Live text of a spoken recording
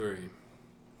3.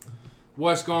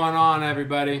 What's going on,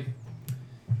 everybody?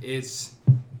 It's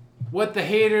what the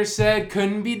haters said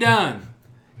couldn't be done.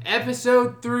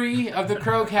 Episode 3 of the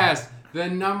Crowcast, the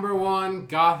 #1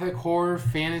 gothic horror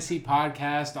fantasy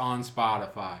podcast on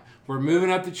Spotify. We're moving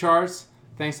up the charts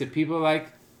thanks to people like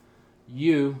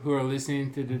you who are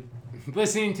listening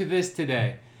to this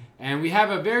today. And we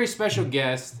have a very special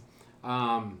guest.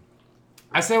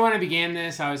 I said when I began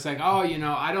this, I was like,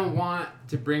 I don't want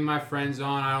to bring my friends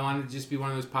on. I don't want to just be one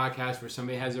of those podcasts where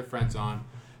somebody has their friends on.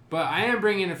 But I am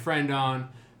bringing a friend on.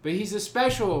 But he's a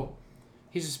special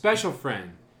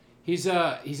friend. He's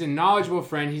a knowledgeable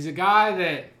friend. He's a guy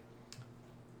that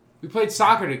we played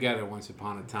soccer together once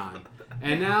upon a time.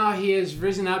 And now he has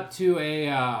risen up to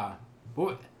a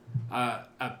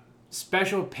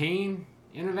special pain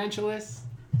interventionist.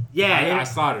 Yeah, I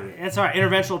slaughtered it. That's our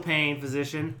interventional pain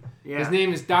physician. Yeah. His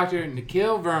name is Dr.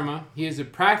 Nikhil Verma. He is a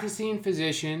practicing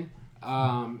physician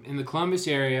in the Columbus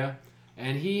area,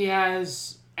 and he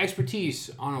has expertise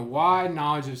on a wide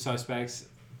knowledge of subjects,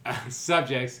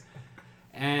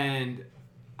 and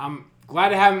I'm glad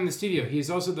to have him in the studio. He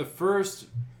is also the first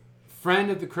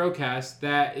friend of the Crowcast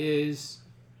that is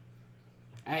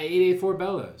at 884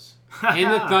 Bellows. In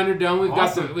the Thunderdome,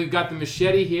 we've got the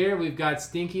machete here. We've got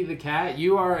Stinky the cat.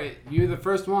 You're the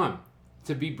first one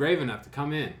to be brave enough to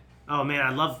come in. Oh man, I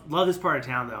love this part of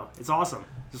town though. It's awesome.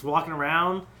 Just walking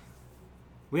around.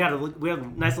 We had a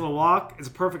nice little walk. It's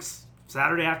a perfect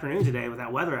Saturday afternoon today with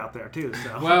that weather out there too.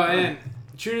 So well, and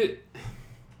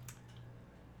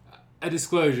a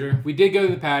disclosure: we did go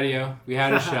to the patio. We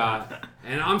had a shot,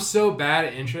 and I'm so bad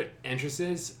at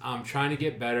entrances. I'm trying to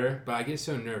get better, but I get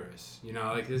so nervous.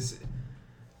 Like this.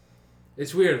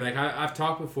 It's weird. Like I've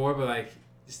talked before, but like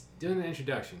just doing the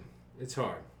introduction, it's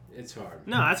hard. It's hard.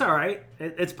 No, that's all right.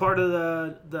 It's part of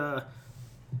the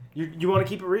you want to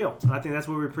keep it real. And I think that's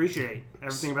what we appreciate.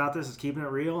 Everything about this is keeping it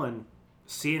real and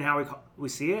seeing how we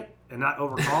see it and not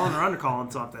overcalling or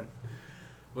undercalling something.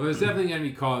 Well, there's definitely going to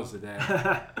be calls today.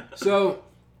 So,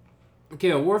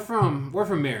 okay, we're from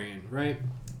Marion, right?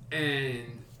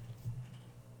 And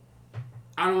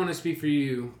I don't want to speak for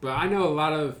you, but I know a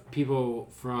lot of people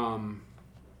from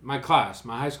my class,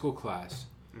 my high school class.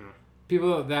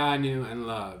 People that I knew and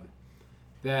loved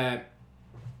that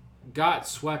got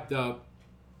swept up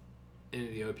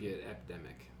into the opiate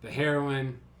epidemic, the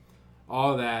heroin,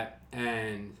 all that,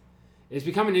 and it's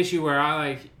become an issue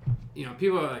where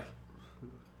people are like,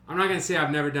 I'm not gonna say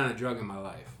I've never done a drug in my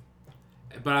life,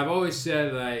 but I've always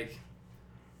said like,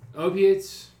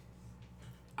 opiates,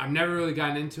 I've never really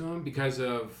gotten into them because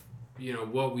of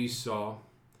what we saw,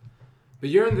 but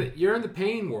you're in the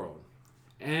pain world.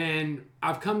 And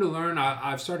I've come to learn,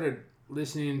 I've started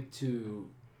listening to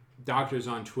doctors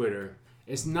on Twitter.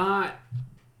 It's not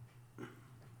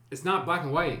black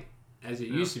and white as it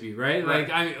used to be, right? Like,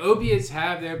 opiates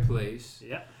have their place.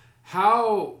 Yeah.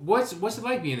 What's it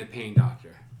like being a pain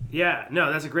doctor? Yeah,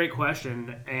 no, that's a great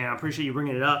question, and I appreciate you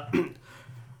bringing it up.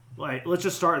 Let's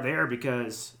just start there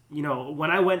because, when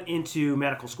I went into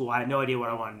medical school, I had no idea what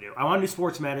I wanted to do. I wanted to do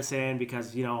sports medicine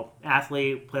because,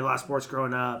 athlete, played a lot of sports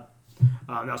growing up.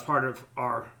 That was part of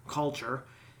our culture.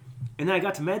 And then I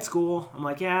got to med school. I'm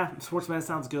like, yeah, sports medicine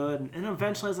sounds good. And then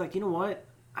eventually I was like, you know what?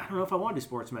 I don't know if I want to do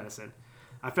sports medicine.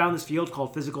 I found this field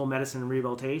called physical medicine and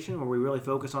rehabilitation where we really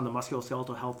focus on the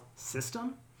musculoskeletal health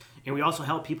system. And we also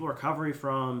help people recovery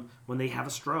from when they have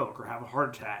a stroke or have a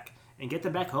heart attack and get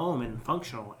them back home and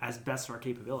functional as best of our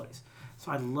capabilities.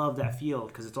 So I love that field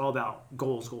because it's all about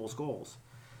goals, goals, goals.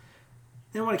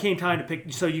 Then when it came time to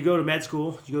pick, so you go to med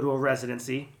school, you go to a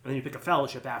residency, and then you pick a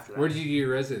fellowship after that. Where did you get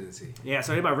your residency? Yeah,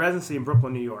 so I did my residency in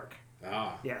Brooklyn, New York.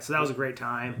 Oh. Yeah, so that was a great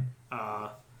time. I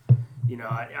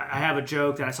have a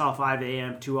joke that I saw 5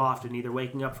 a.m. too often, either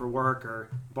waking up for work or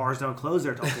bars don't close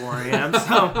there till 4 a.m.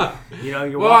 So,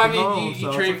 you're walking home.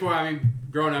 You train for,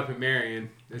 growing up in Marion,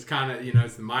 it's kind of,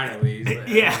 it's the minor leagues. But,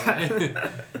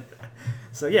 yeah.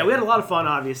 So, yeah, we had a lot of fun,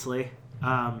 obviously.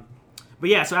 But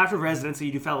yeah, so after residency,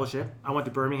 you do fellowship. I went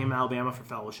to Birmingham, Alabama for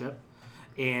fellowship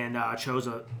and chose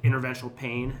interventional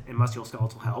pain and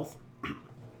musculoskeletal health.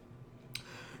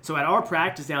 So at our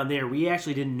practice down there, we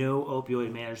actually didn't know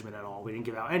opioid management at all. We didn't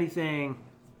give out anything,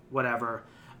 whatever.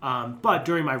 But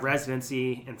during my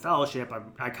residency and fellowship,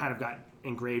 I kind of got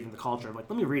engraved in the culture. I'm like,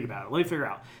 let me read about it. Let me figure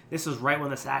out. This is right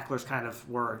when the Sacklers kind of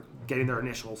were getting their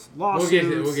initial lawsuits.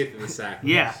 We'll get to the Sacklers.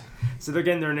 Yeah. So they're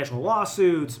getting their initial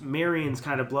lawsuits. Marion's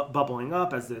kind of bubbling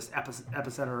up as this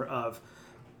epicenter of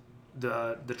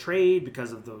the trade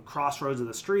because of the crossroads of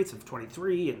the streets of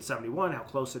 23 and 71, how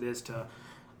close it is to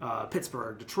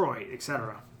Pittsburgh, Detroit,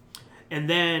 etc. And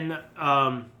then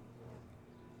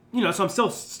so I'm still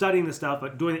studying this stuff,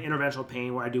 but doing the interventional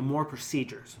pain where I do more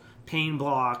procedures, pain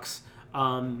blocks,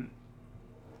 and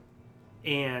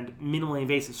minimally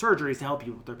invasive surgeries to help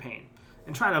you with their pain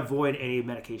and try to avoid any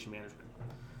medication management.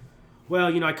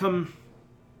 Well, I come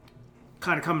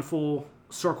in full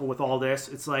circle with all this.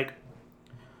 It's like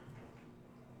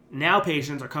now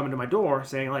patients are coming to my door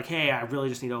saying like, hey, I really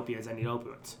just need opioids. I need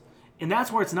opioids. And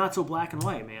that's where it's not so black and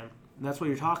white, man. And that's what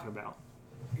you're talking about.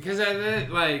 Because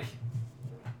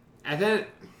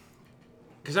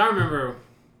because I remember,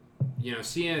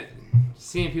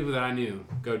 seeing people that I knew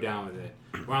go down with it.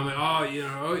 Where I'm like,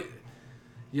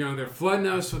 they're flooding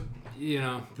us with,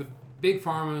 the big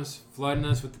pharmas flooding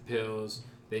us with the pills.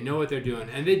 They know what they're doing,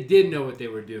 and they did know what they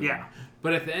were doing. Yeah.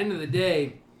 But at the end of the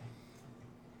day,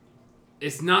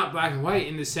 it's not black and white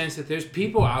in the sense that there's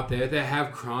people out there that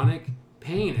have chronic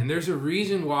pain, and there's a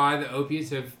reason why the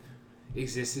opiates have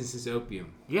existed since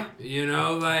opium. Yeah.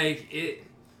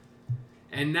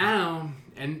 And now,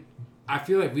 and I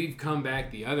feel like we've come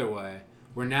back the other way,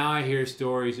 where now I hear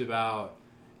stories about,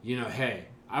 hey,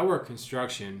 I work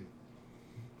construction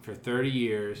for 30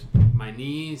 years, my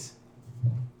knees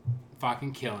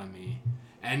fucking killing me,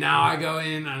 and now I go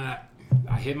in and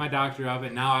I hit my doctor up,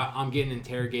 and now I'm getting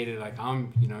interrogated like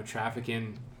I'm,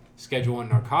 trafficking Schedule 1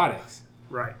 narcotics.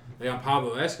 Right. Like I'm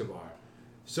Pablo Escobar.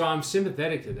 So I'm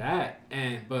sympathetic to that,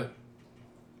 but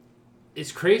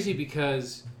it's crazy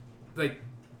because, like,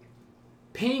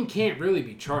 pain can't really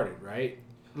be charted, right?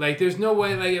 Like, there's no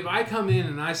way, like, if I come in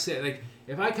and I say,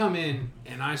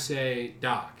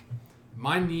 Doc,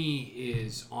 my knee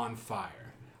is on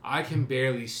fire. I can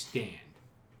barely stand.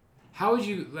 How would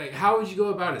you go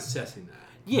about assessing that?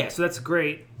 Yeah, so that's a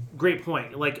great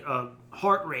point. Like,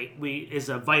 heart rate is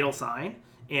a vital sign,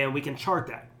 and we can chart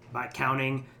that by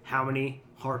counting how many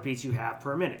heartbeats you have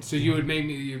per minute. So you'd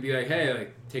be like, hey,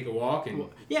 like, take a walk and...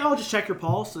 Yeah, I'll just check your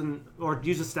pulse or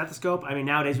use a stethoscope. I mean,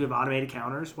 nowadays we have automated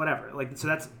counters, whatever. Like, so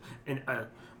that's a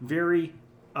very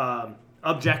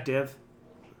objective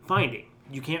finding.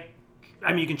 You can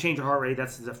change your heart rate.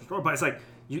 That's the different story. But it's like,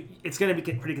 it's going to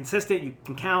be pretty consistent. You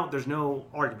can count. There's no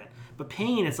argument. But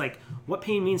pain, it's like, what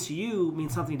pain means to you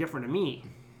means something different to me.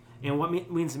 And what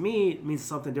means to me means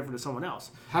something different to someone else.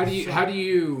 How do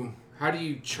you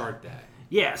chart that?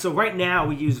 Yeah, so right now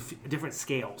we use different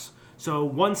scales. So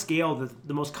one scale,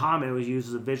 the most common we use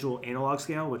is a visual analog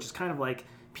scale, which is kind of like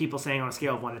people saying on a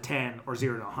scale of 1 to 10 or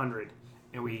 0 to 100.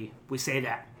 And we say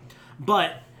that.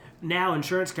 But now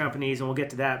insurance companies, and we'll get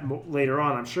to that later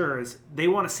on, I'm sure, is they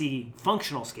want to see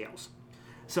functional scales.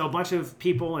 So a bunch of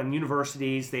people in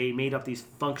universities, they made up these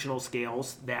functional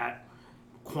scales that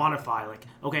quantify, like,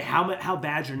 okay, how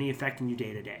bad is your knee affecting you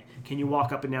day to day? Can you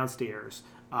walk up and down stairs?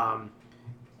 How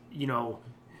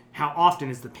often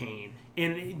is the pain?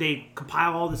 And they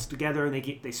compile all this together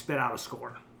and they spit out a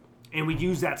score. And we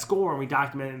use that score and we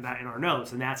document that in our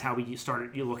notes, and that's how we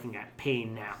started looking at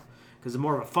pain now. Because it's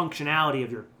more of a functionality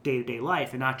of your day-to-day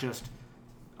life and not just,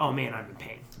 oh man, I'm in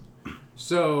pain.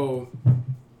 So,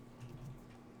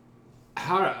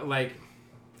 how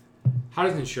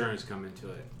does insurance come into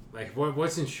it? Like,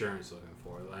 what's insurance looking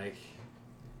for? Like,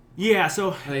 yeah,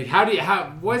 so like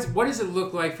what does it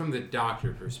look like from the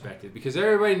doctor perspective? Because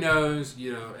everybody knows,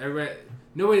 we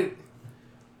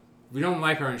don't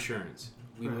like our insurance.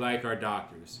 We like our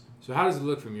doctors. So how does it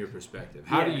look from your perspective?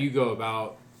 How do you go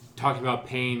about talking about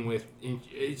pain with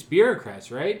it's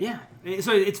bureaucrats, right? Yeah.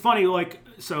 So it's funny,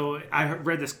 so I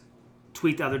read this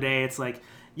tweet the other day. It's like,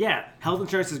 yeah, health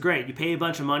insurance is great. You pay a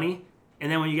bunch of money,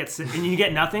 and then when you get sick, and you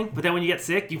get nothing, but then when you get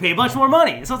sick, you pay a bunch more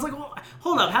money. So it's like, well,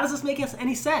 hold up, how does this make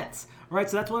any sense? Right?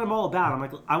 So that's what I'm all about. I'm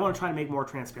like, I want to try to make more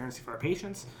transparency for our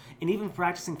patients and even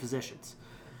practicing physicians.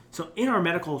 So in our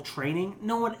medical training,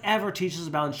 no one ever teaches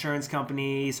about insurance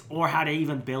companies or how to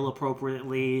even bill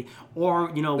appropriately or,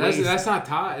 That's not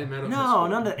taught in medical school. No,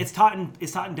 none of that. It's taught in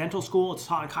dental school. It's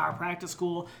taught in chiropractic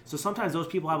school. So sometimes those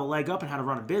people have a leg up in how to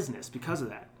run a business because of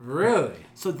that. Really?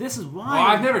 So this is why... Well,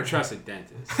 I've never trusted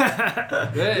dentists.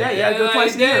 yeah, good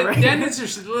place to right?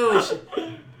 Dentists are little...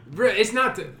 It's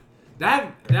not...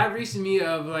 That reason me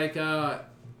of,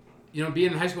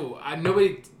 being in high school,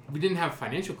 we didn't have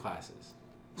financial classes.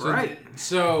 So, right.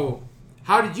 So,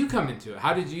 how did you come into it?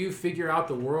 How did you figure out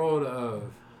the world of...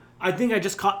 I think I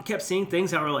just kept seeing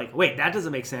things that were like, wait, that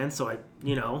doesn't make sense. So,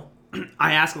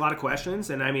 I ask a lot of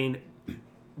questions. And,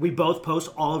 we both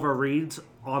post all of our reads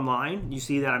online. You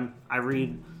see that I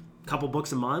read a couple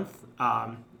books a month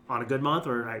on a good month.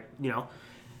 Or,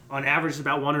 on average, it's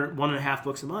about one and a half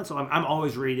books a month. So, I'm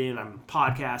always reading. I'm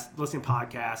listening to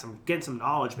podcasts. I'm getting some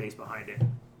knowledge base behind it.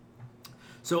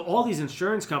 So all these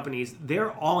insurance companies,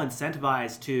 they're all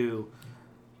incentivized to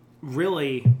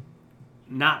really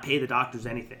not pay the doctors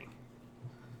anything.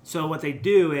 So what they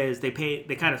do is they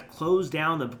kind of close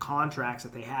down the contracts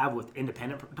that they have with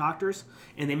independent doctors,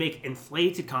 and they make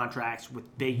inflated contracts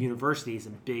with big universities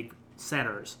and big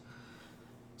centers.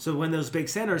 So when those big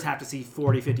centers have to see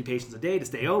 40, 50 patients a day to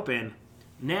stay open,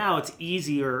 now it's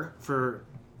easier for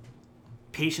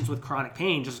patients with chronic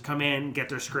pain just to come in, get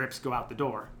their scripts, go out the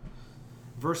door.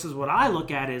 Versus what I look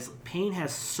at is pain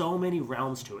has so many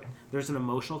realms to it. There's an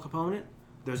emotional component.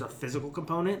 There's a physical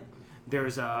component.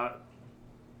 There's a,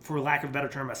 for lack of a better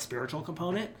term, a spiritual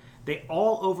component. They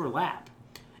all overlap.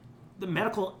 The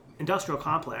medical industrial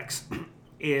complex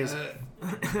is...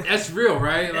 that's real,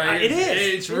 right? Like, it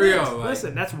is. It's real. Is. Like,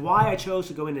 listen, that's why I chose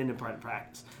to go into independent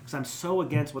practice. Because I'm so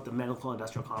against what the medical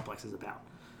industrial complex is about.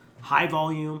 High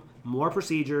volume, more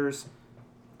procedures,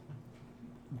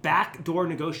 backdoor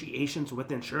negotiations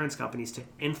with insurance companies to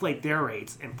inflate their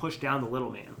rates and push down the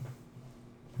little man.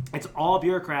 It's all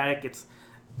bureaucratic. It's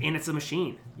a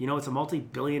machine. It's a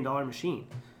multi-billion-dollar machine.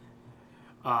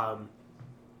 The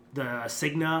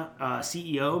Cigna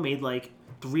CEO made like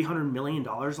 $300 million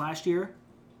last year,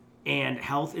 and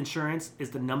health insurance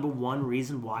is the number one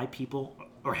reason why people,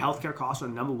 or healthcare costs are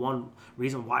the number one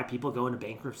reason why people go into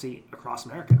bankruptcy across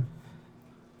America.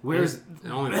 Where's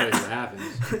the only place that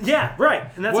happens? Yeah, right.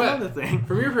 And that's another thing.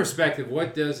 From your perspective,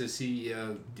 what does a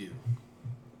CEO do?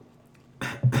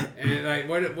 And like,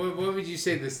 what would you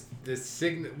say this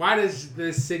Cigna? Why does the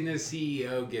Cigna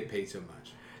CEO get paid so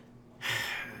much?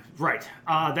 Right.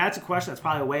 That's a question that's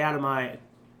probably way out of my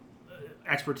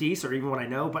expertise or even what I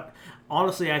know. But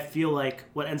honestly, I feel like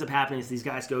what ends up happening is these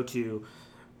guys go to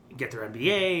get their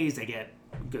MBAs, they get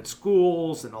good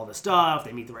schools and all this stuff.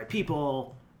 They meet the right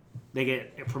people. They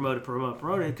get promoted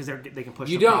because they can push.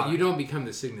 You don't become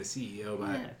the Cigna CEO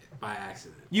by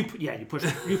accident. You push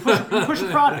the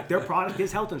product. Their product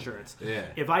is health insurance. Yeah.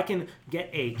 If I can get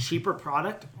a cheaper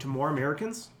product to more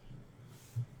Americans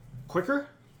quicker,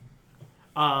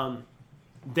 then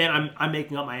I'm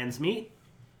making up my ends meet,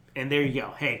 and there you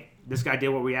go. Hey, this guy did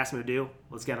what we asked him to do.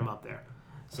 Let's get him up there.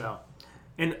 So,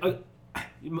 and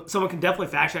someone can definitely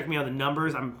fact check me on the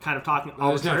numbers. I'm kind of talking.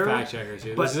 There's no fact checkers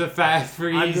here. This is a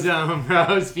fact-free zone,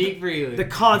 bro. Speak freely. The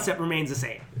concept remains the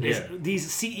same. Yeah.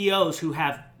 These CEOs who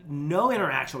have no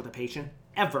interaction with the patient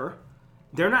ever,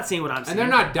 they're not seeing what I'm seeing. And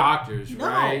they're not doctors,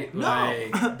 right? No.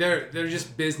 Like, they're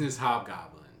just business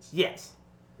hobgoblins. Yes.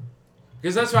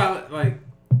 Because that's why,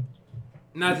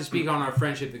 not to speak on our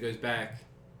friendship that goes back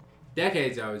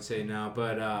decades, I would say now,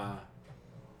 but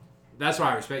that's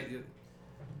why I respect you.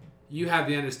 You have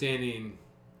the understanding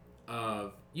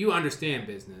of, you understand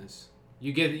business.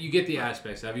 You get the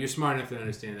aspects of it. You're smart enough to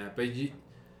understand that. But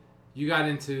you got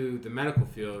into the medical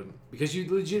field because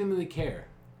you legitimately care.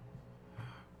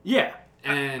 Yeah.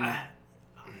 And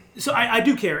so I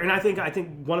do care, and I think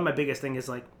one of my biggest thing is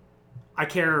like I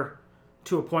care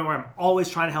to a point where I'm always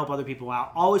trying to help other people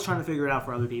out, always trying to figure it out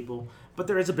for other people. But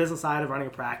there is a business side of running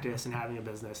a practice and having a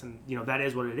business, and that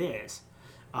is what it is.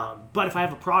 But if I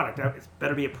have a product, it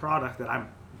better be a product that I'm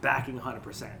backing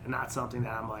 100%, and not something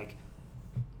that I'm like.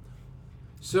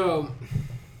 So,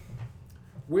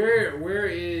 where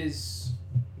is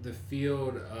the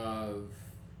field of,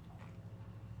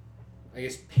 I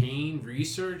guess, pain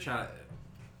research?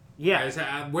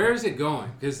 Yeah. Where is it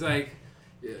going? Because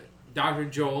Dr.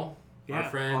 Joel, our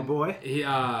friend, our boy,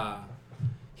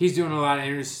 he's doing a lot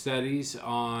of studies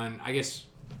on, I guess,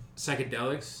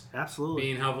 psychedelics. Absolutely.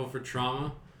 Being helpful for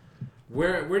trauma.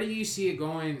 Where do you see it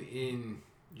going in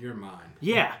your mind?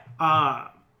 Yeah.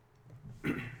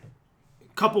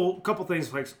 Couple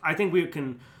things. Like, I think we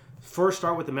can first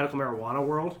start with the medical marijuana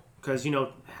world because even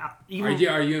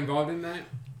are you involved in that?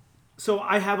 So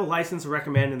I have a license to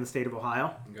recommend in the state of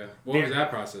Ohio. Okay. What was that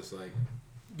process like?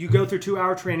 You go through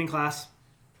 2-hour training class.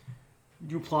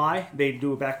 You apply. They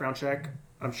do a background check.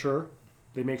 I'm sure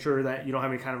they make sure that you don't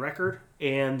have any kind of record,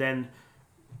 and then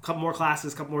a couple more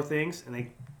classes, a couple more things, and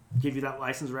they give you that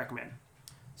license to recommend.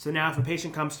 So now if a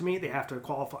patient comes to me, they have to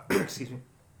qualify. Excuse me.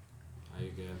 Are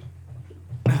you good?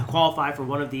 Qualify for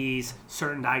one of these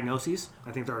certain diagnoses.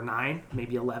 I think there are 9,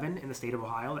 maybe 11 in the state of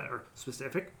Ohio that are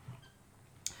specific.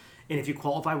 And if you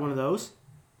qualify one of those,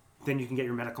 then you can get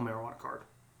your medical marijuana card.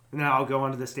 And then I'll go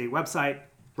onto the state website,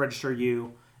 register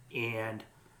you, and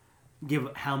give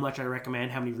how much I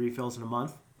recommend, how many refills in a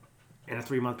month, in a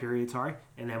 3-month period,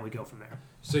 and then we go from there.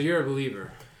 So you're a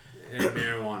believer in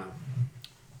marijuana?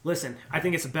 Listen, I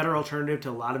think it's a better alternative to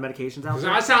a lot of medications out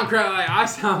there. I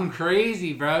sound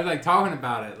crazy, bro. Like talking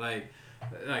about it,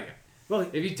 well,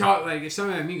 if you talk, if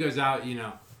someone like me goes out,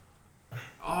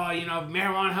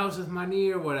 marijuana helps with my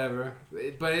knee or whatever.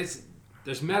 But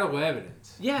there's medical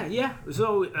evidence. Yeah.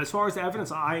 So as far as the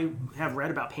evidence I have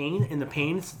read about pain in the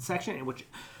pain section, in which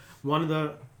one of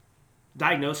the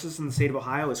diagnoses in the state of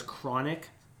Ohio is chronic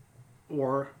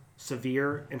or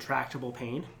severe intractable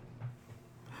pain.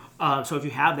 So if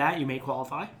you have that, you may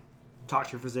qualify. Talk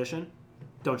to your physician.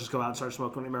 Don't just go out and start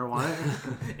smoking marijuana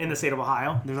in the state of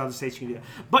Ohio. There's other states you can do that.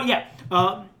 But yeah,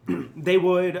 they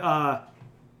would. That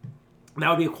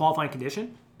would be a qualifying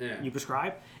condition you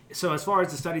prescribe. So as far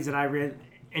as the studies that I read,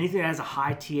 anything that has a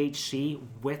high THC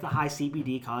with a high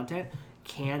CBD content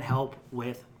can help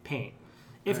with pain.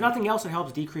 If nothing else, it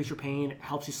helps decrease your pain,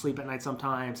 helps you sleep at night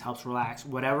sometimes, helps relax,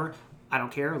 whatever. I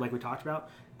don't care, like we talked about.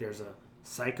 There's a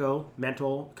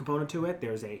mental component to it.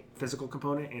 There's a physical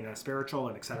component and a spiritual,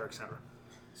 and et cetera, et cetera.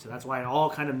 So that's why it all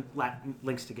kind of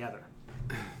links together.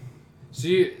 So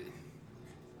do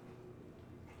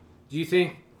you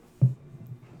think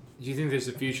there's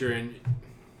a future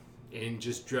in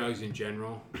just drugs in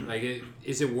general? Like,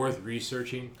 is it worth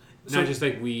researching? Not just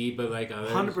like weed, but like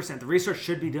others? 100%. The research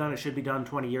should be done. It should be done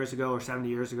 20 years ago or 70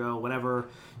 years ago, whatever.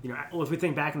 If we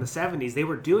think back in the 70s, they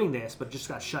were doing this, but it just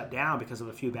got shut down because of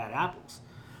a few bad apples.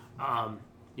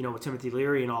 With Timothy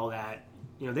Leary and all that,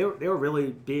 they were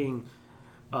really being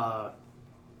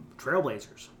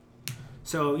trailblazers.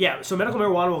 So medical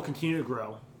marijuana will continue to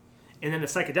grow. And then the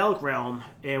psychedelic realm,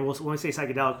 and when we say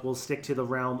psychedelic, we'll stick to the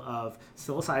realm of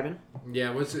psilocybin.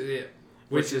 Yeah,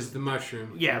 which is the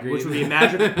mushroom. Yeah, which would be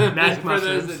magic mushrooms. For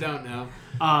those that don't know.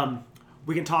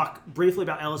 We can talk briefly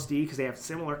about LSD because they have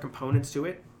similar components to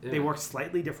it. Yeah. They work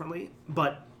slightly differently,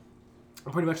 but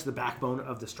pretty much the backbone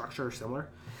of the structure are similar.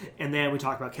 And then we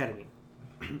talk about ketamine,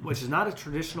 which is not a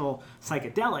traditional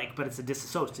psychedelic, but it's a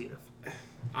dissociative.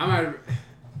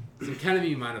 Some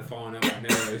ketamine might have fallen up my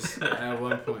nose at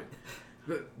one point.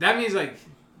 But that means, like,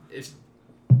 if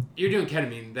you're doing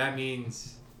ketamine, that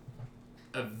means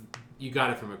you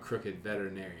got it from a crooked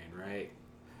veterinarian, right?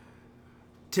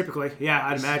 Typically, yeah,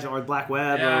 I'd imagine, or Black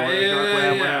Web, or dark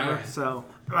web, whatever. So,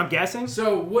 I'm guessing.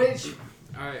 So,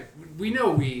 all right, we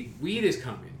know weed is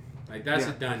coming. Like, that's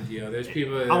a done deal. There's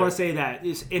people that... I want to say that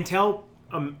until,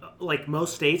 like,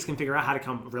 most states can figure out how to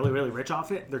come really, really rich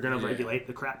off it, they're going to regulate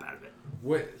the crap out of it.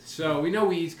 So, we know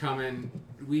weed's coming.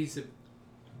 Weed's a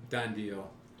done deal.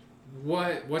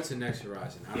 What's the next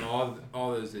horizon? Out of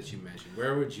all those that you mentioned,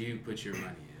 where would you put your money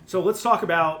in? So let's talk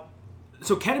about...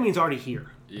 So ketamine's already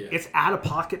here. Yeah. It's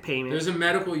out-of-pocket payment. There's a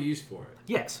medical use for it.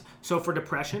 Yes. So for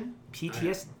depression,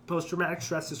 PTSD, post-traumatic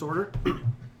stress disorder,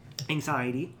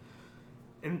 anxiety,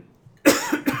 and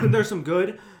there's some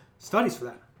good studies for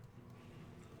that.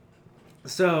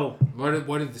 So...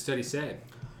 What did the study say?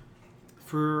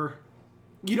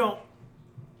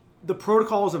 The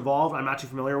protocols involved, I'm not too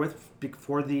familiar with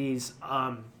for these,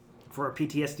 for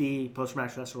PTSD,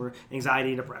 post-traumatic stress disorder, anxiety,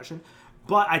 and depression.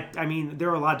 But, I mean, there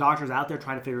are a lot of doctors out there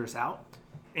trying to figure this out.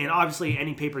 And obviously,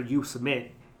 any paper you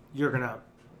submit, you're going to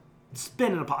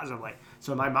spin in a positive light.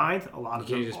 So in my mind, a lot of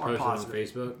them are positive. Can you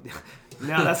just post it on Facebook?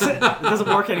 No, that's it. It doesn't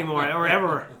work anymore, or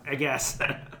ever, I guess.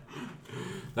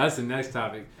 That's the next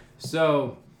topic.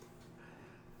 So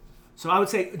I would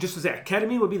say, just to say,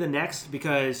 ketamine would be the next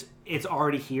because it's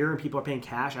already here and people are paying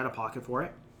cash out of pocket for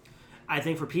it. I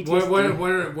think for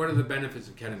PTSD... What are the benefits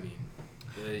of ketamine?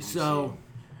 So,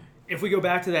 if we go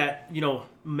back to that,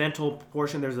 mental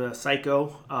portion, there's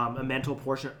a mental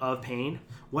portion of pain.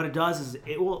 What it does is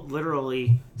it will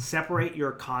literally separate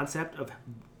your concept of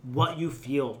what you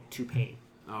feel to pain.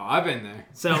 Oh, I've been there.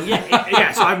 So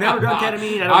so I've never done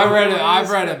ketamine. I've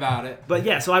read about it. But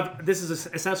yeah, so this is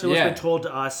essentially what's been told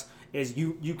to us is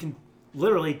you can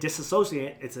literally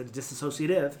disassociate. It's a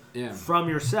dissociative from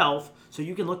yourself, so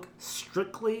you can look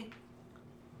strictly,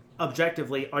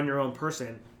 objectively on your own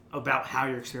person about how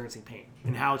you're experiencing pain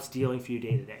and how it's dealing for you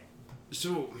day to day.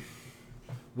 So,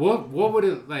 what would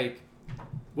it like?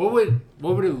 What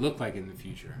would it look like in the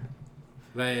future?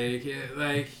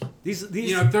 Like these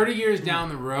 30 years down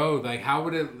the road, like how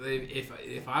would it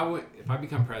if I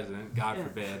become president, God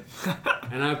forbid,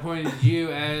 and I appointed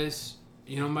you as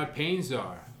my pain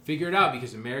czar, figure it out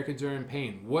because Americans are in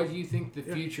pain. What do you think the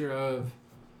future of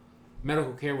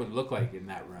medical care would look like in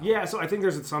that realm? Yeah, so I think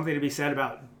there's something to be said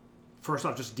about, first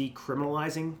off, just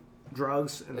decriminalizing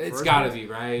drugs. It's got to be,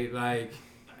 right? Like,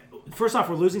 first off,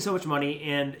 we're losing so much money,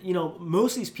 and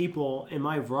most of these people, in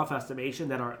my rough estimation,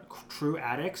 that are true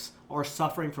addicts are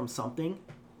suffering from something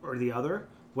or the other,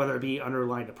 whether it be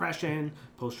underlying depression,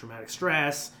 post-traumatic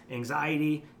stress,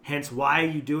 anxiety. Hence, why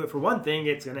you do it for one thing,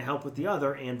 it's going to help with the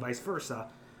other, and vice versa.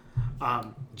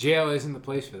 Jail isn't the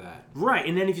place for that. Right,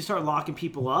 and then if you start locking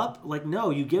people up, no,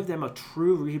 you give them a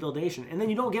true rehabilitation, and then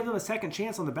you don't give them a second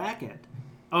chance on the back end.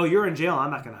 oh, you're in jail,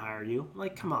 I'm not going to hire you.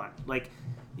 Like, come on. Like,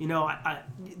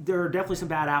 there are definitely some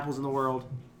bad apples in the world.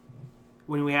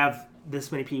 When we have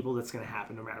this many people, that's going to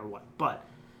happen no matter what. But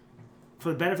for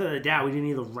the benefit of the doubt, we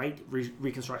need the right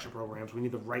reconstruction programs. We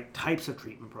need the right types of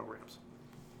treatment programs.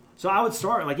 So I would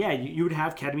start, you would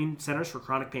have ketamine centers for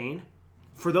chronic pain.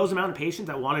 For those amount of patients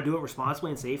that want to do it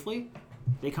responsibly and safely,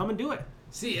 they come and do it.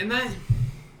 See, and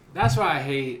that's what I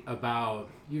hate about...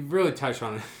 You've really touched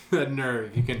on a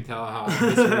nerve, if you can tell how I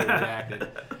viscerally reacted.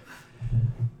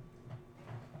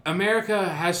 America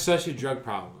has such a drug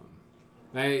problem.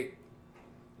 Like,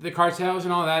 the cartels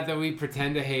and all that we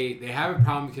pretend to hate, they have a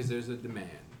problem because there's a demand.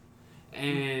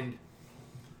 And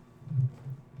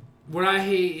what I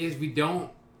hate is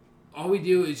all we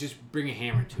do is just bring a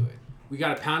hammer to it. We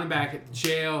got to pound them back at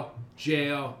jail,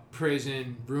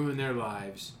 prison, ruin their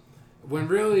lives. When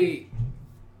really,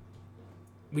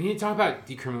 we need to talk about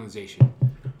decriminalization.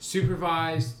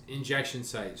 Supervised injection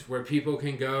sites where people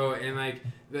can go and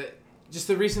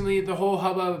recently the whole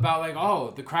hubbub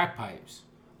about the crack pipes.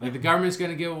 Like the government's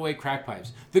going to give away crack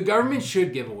pipes. The government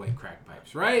should give away crack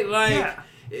pipes, right?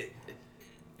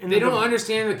 They don't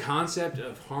understand the concept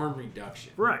of harm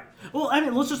reduction. Right. Well, I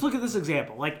mean, let's just look at this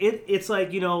example. It's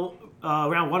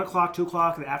around 1 o'clock, 2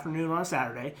 o'clock in the afternoon on a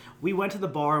Saturday, we went to the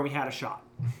bar and we had a shot.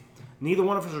 Neither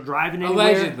one of us are driving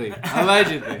anywhere.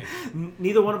 Allegedly.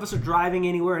 Neither one of us are driving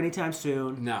anywhere anytime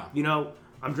soon. No.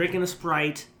 I'm drinking a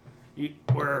Sprite.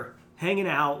 We're hanging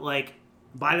out.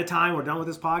 By the time we're done with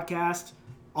this podcast,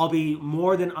 I'll be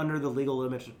more than under the legal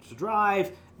limit to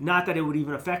drive. Not that it would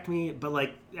even affect me,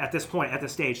 but at this point, at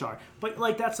this stage, sorry.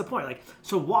 But that's the point.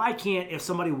 So why can't, if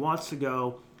somebody wants to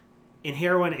go and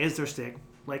heroin is their stick,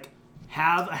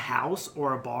 have a house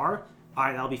or a bar? All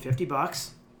right, that'll be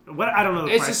 $50. What I don't know.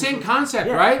 It's the same concept,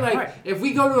 right? Right. If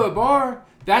we go to a bar,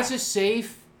 that's a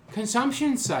safe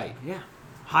consumption site. Yeah.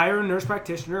 Hire a nurse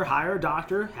practitioner, hire a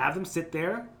doctor, have them sit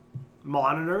there,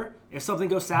 monitor. If something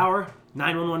goes sour,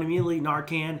 911 immediately,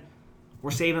 Narcan.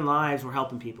 We're saving lives. We're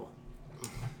helping people.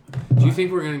 Do you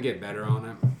think we're going to get better on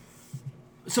it?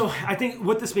 So I think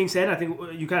with this being said, I think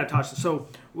you kind of touched. So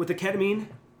with the ketamine,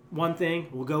 one thing,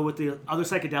 we'll go with the other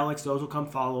psychedelics. Those will come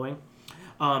following.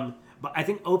 But I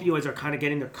think opioids are kind of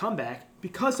getting their comeback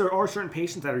because there are certain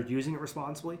patients that are using it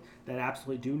responsibly that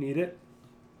absolutely do need it.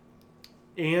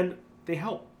 And they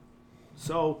help.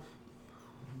 So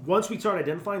once we start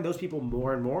identifying those people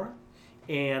more and more,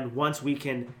 and once we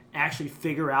can actually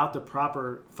figure out the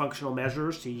proper functional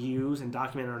measures to use and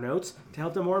document in our notes to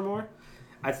help them more and more,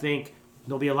 I think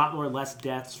there'll be a lot more less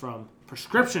deaths from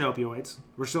prescription opioids.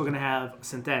 We're still going to have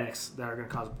synthetics that are going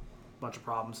to cause a bunch of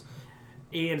problems.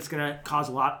 And it's going to cause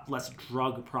a lot less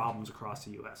drug problems across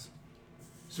the U.S.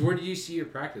 So where do you see your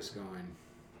practice going?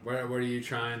 What are you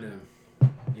trying to,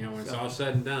 when it's all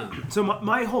said and done? So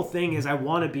my whole thing is I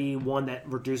want to be one that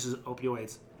reduces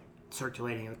opioids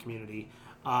circulating in the community.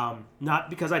 Not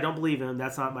because I don't believe in them.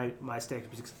 That's not my stake.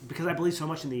 Because I believe so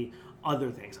much in the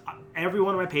other things. Every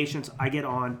one of my patients, I get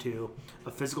on to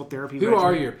a physical therapy Who regimen.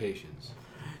 are your patients?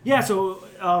 Yeah, so...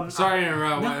 Sorry to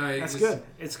interrupt. No, that's good.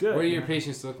 It's good. What do your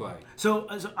patients look like? So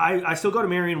I still go to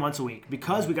Marion once a week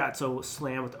because we got so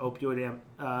slammed with the opioid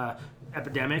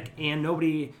epidemic, and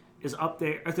nobody is up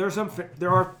there.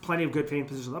 There are plenty of good paying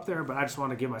positions up there, but I just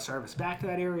want to give my service back to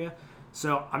that area.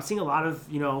 So I'm seeing a lot of,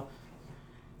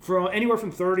 for anywhere from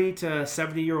 30 to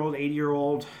 70-year-old,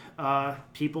 80-year-old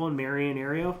people in Marion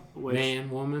area.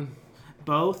 Man, woman?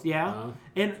 Both, yeah.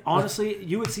 And honestly,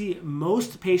 you would see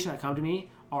most patients that come to me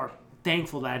are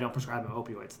thankful that I don't prescribe them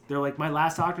opioids. They're like, my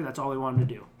last doctor, that's all they wanted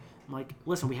to do. I'm like,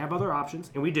 listen, we have other options,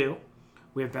 and we do.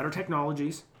 We have better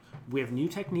technologies. We have new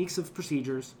techniques of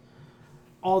procedures.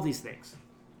 All these things.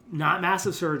 Not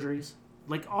massive surgeries.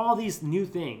 All these new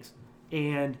things.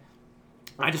 And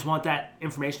I just want that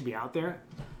information to be out there.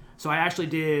 So I actually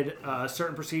did a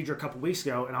certain procedure a couple weeks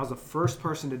ago, and I was the first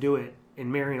person to do it in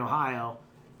Marion, Ohio,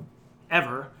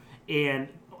 ever. And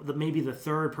maybe the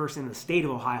third person in the state of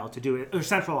Ohio to do it, or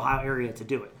Central Ohio area to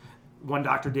do it. One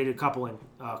doctor did a couple in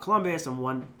Columbus, and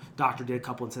one doctor did a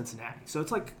couple in Cincinnati. So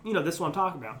it's this is what I'm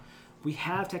talking about. We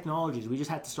have technologies. We just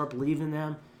have to start believing in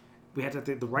them. We have to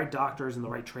have the right doctors and the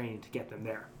right training to get them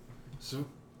there. So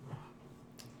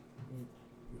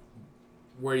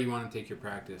where do you want to take your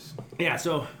practice? Yeah,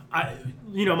 so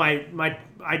my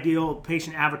ideal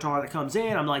patient avatar that comes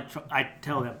in, I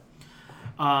tell them,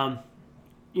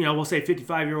 we'll say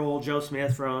 55-year-old Joe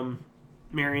Smith from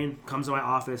Marion comes to my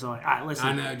office. I'm like, all right, listen.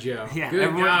 I know Joe. Yeah,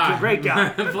 good guy. Great guy.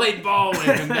 Played ball with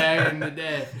him back in the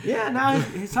day. Yeah, now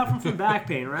he's suffering from back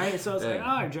pain, right? So it's all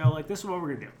right, Joe, this is what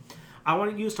we're going to do. I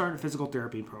want you to start a physical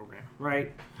therapy program,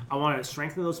 right? I want to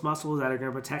strengthen those muscles that are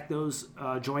going to protect those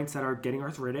joints that are getting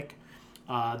arthritic.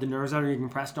 The nerves that are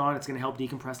compressed on, it's going to help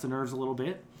decompress the nerves a little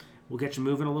bit. We'll get you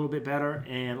moving a little bit better,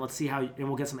 and let's see and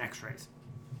we'll get some x-rays.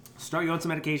 Start you on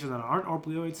some medications that aren't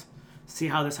opioids. See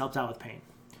how this helps out with pain.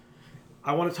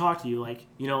 I want to talk to you, like,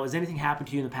 has anything happened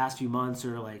to you in the past few months,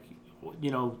 or like,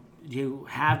 do you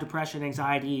have depression,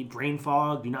 anxiety, brain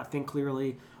fog, do you not think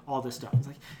clearly, all this stuff. It's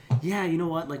like, yeah, you know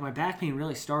what, like my back pain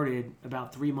really started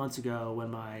about 3 months ago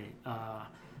when my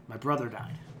brother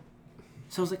died.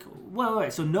 So I was like,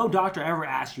 wait, so no doctor ever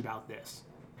asked you about this,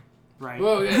 right?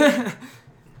 Well, yeah.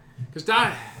 Because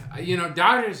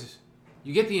doctors,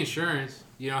 you get the insurance.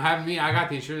 Having me, I got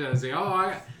the insurance. I was like,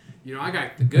 I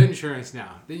got the good insurance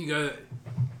now. Then you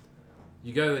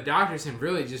go to the doctors, and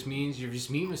really it just means you're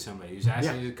just meeting with somebody who's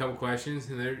asking you a couple questions,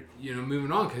 and they're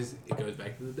moving on because it goes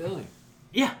back to the billing.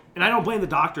 Yeah, and I don't blame the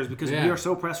doctors because we are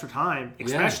so pressed for time,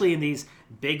 especially in these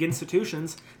big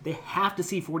institutions. They have to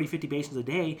see 40, 50 patients a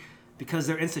day because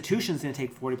their institution's going to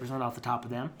take 40% off the top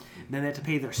of them. And then they have to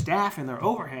pay their staff and their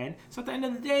overhead. So at the end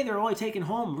of the day, they're only taking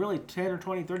home really 10 or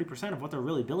 20, 30% of what they're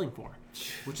really billing for,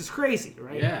 which is crazy,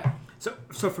 right? Yeah. So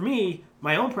for me,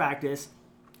 my own practice,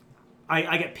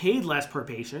 I get paid less per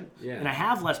patient, and I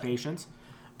have less patients,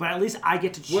 but at least I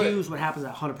get to choose what happens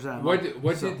at 100% of the month.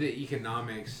 What did the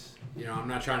economics... I'm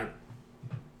not trying to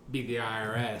be the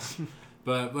IRS,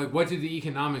 but like, what do the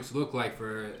economics look like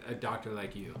for a doctor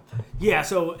like you? Yeah,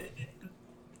 so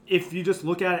if you just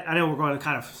look at it, I know we're going to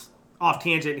kind of off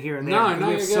tangent here and there. No,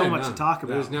 we have so much to talk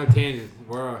about. There's no tangent.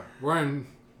 We're in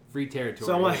free territory.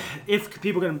 So if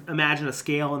people can imagine a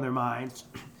scale in their minds,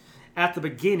 at the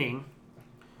beginning,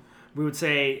 we would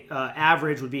say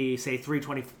average would be, say,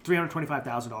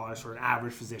 $325,000 for an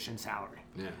average physician salary.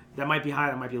 Yeah. That might be high,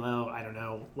 that might be low, I don't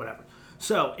know, whatever.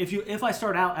 So if I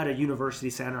start out at a university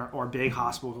center or a big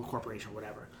hospital corporation or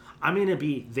whatever, I'm going to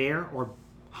be there or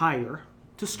higher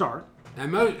to start.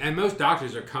 And most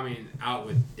doctors are coming out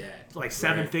with debt. Like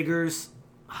 7 figures,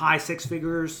 high 6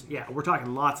 figures. Yeah, we're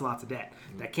talking lots and lots of debt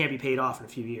that can't be paid off in a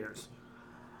few years.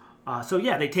 So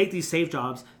yeah, they take these safe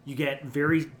jobs. You get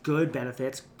very good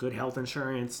benefits, good health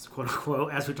insurance, quote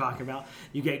unquote, as we're talking about.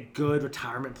 You get good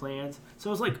retirement plans. So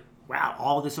it's like, wow,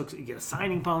 all this looks. You get a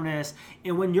signing bonus,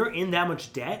 and when you're in that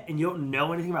much debt and you don't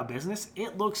know anything about business,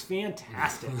 it looks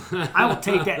fantastic. I will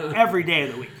take that every day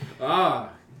of the week.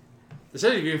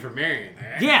 Especially if you're for Marion.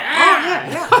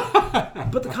 Yeah.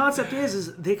 But the concept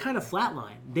is they kind of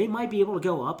flatline. They might be able to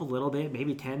go up a little bit,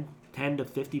 maybe 10 to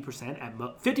 50% at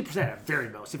 50% at very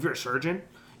most. If you're a surgeon,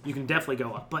 you can definitely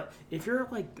go up. But if you're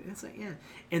like, it's like,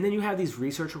 and then you have these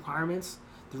research requirements.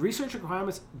 The research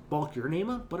requirements bulk your name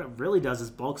up, but it really does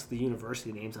is bulks the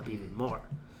university names up even more.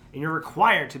 And you're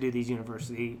required to do these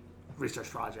university research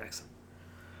projects.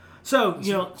 So,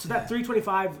 so that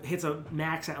 325 hits a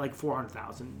max at like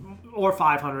 400,000 or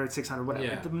 500, 600, whatever.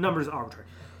 Yeah. The number is arbitrary.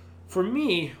 For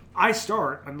me, I'm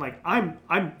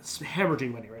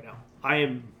hemorrhaging money right now. I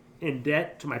am in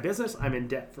debt to my business. I'm in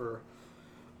debt for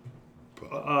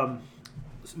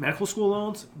medical school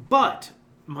loans, but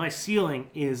my ceiling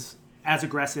is as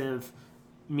aggressive,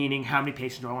 meaning how many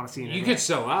patients do I want to see in a day. You could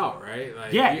sell out, right?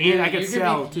 Like, and I could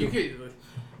sell too.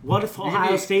 What if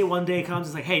Ohio State one day comes and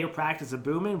is like, hey, your practice is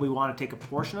booming, we want to take a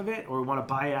portion of it, or we want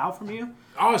to buy it out from you?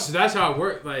 Oh, so that's how it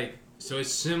works. Like, so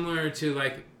it's similar to,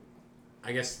 like,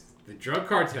 I guess, the drug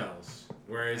cartels,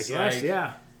 where it's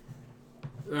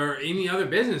or any other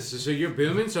business. So you're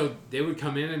booming, so they would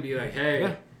come in and be like,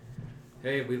 hey,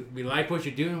 we like what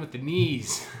you're doing with the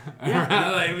knees.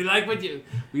 Like, we like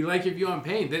your view on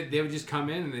pain. They would just come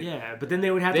in and but then they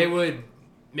would would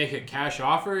make a cash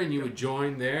offer and you would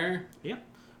join there. Yeah.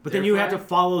 But then you have to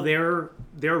follow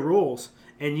their rules.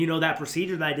 And that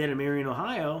procedure that I did in Marion,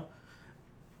 Ohio,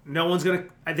 they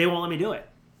won't let me do it.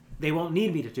 They won't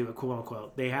need me to do it, quote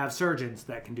unquote. They have surgeons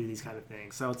that can do these kind of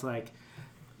things. So it's like,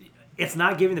 it's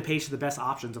not giving the patient the best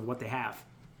options of what they have,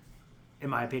 in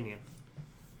my opinion.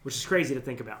 Which is crazy to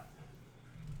think about.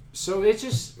 So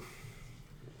it's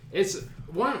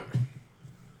one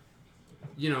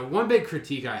big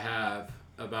critique I have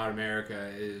about America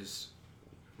is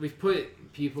we've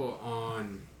put people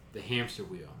on the hamster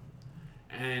wheel.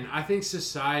 And I think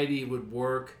society would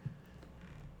work,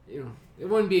 it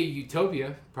wouldn't be a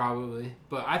utopia probably,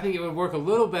 but I think it would work a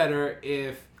little better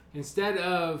if instead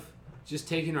of just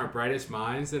taking our brightest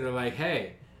minds that are like,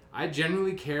 hey, I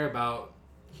genuinely care about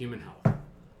human health.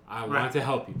 I want to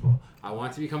help people. I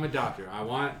want to become a doctor.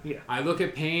 I look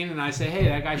at pain and I say, hey,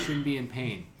 that guy shouldn't be in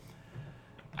pain.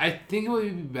 I think it would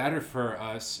be better for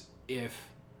us if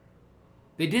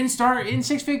they didn't start in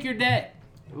 6-figure debt.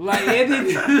 Like, if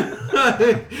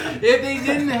they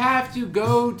didn't have to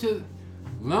go to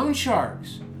loan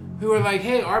sharks who are like,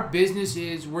 hey, our business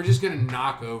is, we're just going to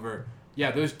knock over.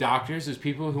 Yeah, those doctors, those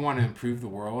people who want to improve the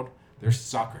world, they're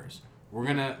suckers. We're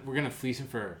gonna fleece them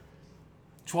for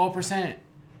 12%.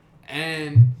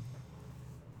 And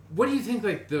what do you think,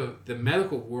 like, the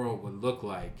medical world would look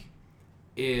like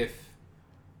if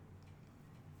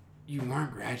you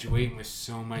weren't graduating with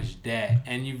so much debt,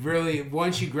 and you really,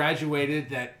 once you graduated,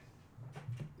 that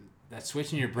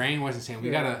switch in your brain wasn't saying we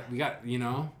got, you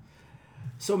know?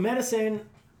 So medicine,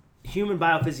 human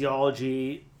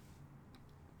biophysiology,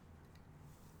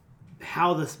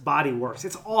 how this body works,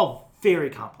 it's all very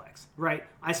complex, right?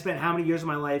 I spent how many years of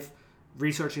my life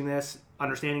researching this,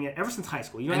 understanding it, ever since high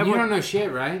school. You know, you don't know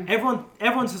shit, right?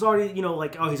 Everyone's has already, you know,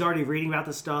 like, oh, he's already reading about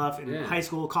this stuff in high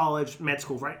school, college, med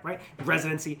school, right?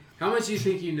 Residency. How much do you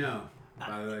think you know?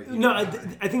 By the way,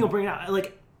 I think I'll bring it out.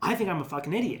 Like, I think I'm a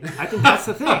fucking idiot. I think that's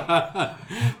the thing.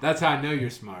 That's how I know you're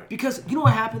smart. Because you know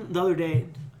what happened the other day?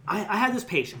 I had this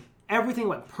patient. Everything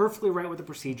went perfectly right with the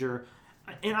procedure.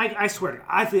 And I swear to God,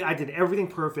 I did everything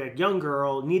perfect. Young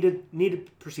girl,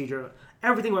 needed procedure.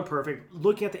 Everything went perfect.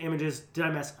 Looking at the images, did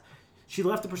I mess? She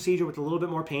left the procedure with a little bit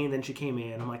more pain than she came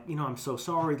in. I'm like, I'm so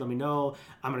sorry. Let me know.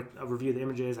 I'm going to review the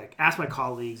images. I asked my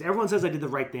colleagues. Everyone says I did the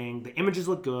right thing. The images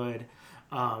look good.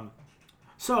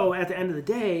 So at the end of the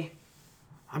day,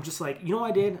 I'm just like, you know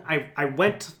what I did? I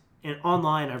went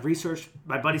online. I researched.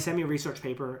 My buddy sent me a research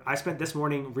paper. I spent this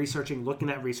morning researching, looking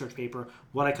at research paper,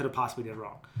 what I could have possibly did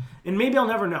wrong. And maybe I'll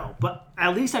never know. But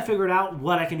at least I figured out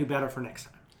what I can do better for next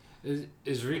time.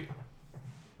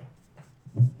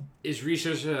 Is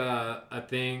research a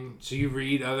thing? So you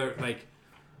read other, like,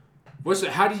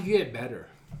 how do you get better?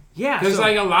 Yeah, because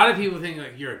like a lot of people think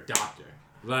like you're a doctor,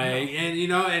 like, and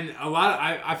and a lot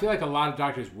of, I feel like a lot of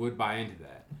doctors would buy into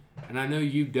that, and I know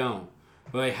you don't.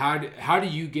 But like, how do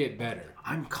you get better?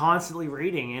 I'm constantly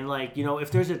reading, and like, if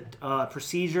there's a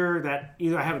procedure that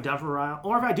either I haven't done for a while,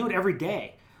 or if I do it every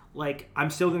day, like,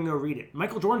 I'm still gonna go read it.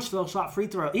 Michael Jordan still shot free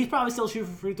throws. He's probably still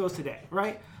shooting free throws today,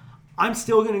 right? I'm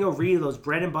still going to go read those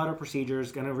bread and butter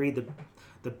procedures, going to read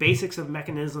the basics of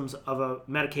mechanisms of a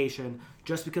medication,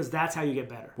 just because that's how you get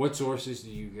better. What sources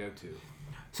do you go to?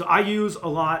 So I use a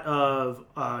lot of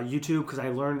YouTube because I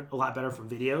learn a lot better from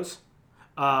videos.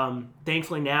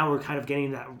 Thankfully now we're kind of getting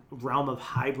in that realm of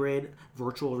hybrid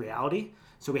virtual reality.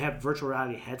 So we have virtual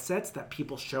reality headsets that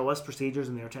people show us procedures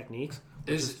and their techniques.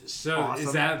 Awesome.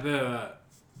 Is that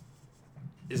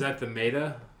the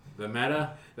meta? The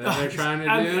meta that they're trying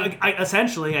to do?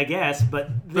 Essentially, I guess,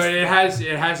 but it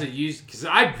has a use, because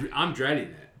I'm dreading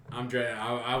it.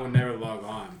 I would never log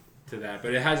on to that,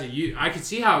 but it has a use. I can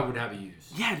see how it would have a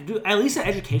use. Yeah, dude, at least an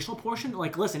educational portion.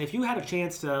 Like, listen, if you had a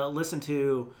chance to listen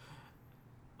to,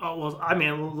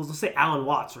 let's say Alan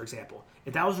Watts, for example.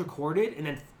 If that was recorded and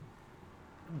then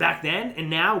back then and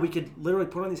now, we could literally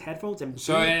put on these headphones and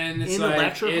in the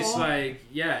lecture hall. It's like,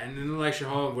 and in the lecture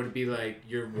hall, would it be like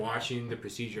you're watching the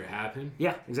procedure happen?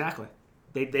 Yeah, exactly.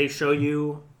 They show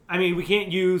you. I mean, we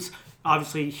can't use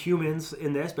obviously humans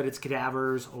in this, but it's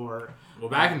cadavers or. Well,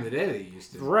 back in the day, they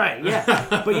used to. Right.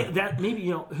 Yeah. But that maybe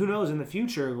who knows in the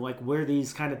future, like, where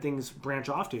these kind of things branch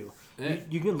off to. Yeah.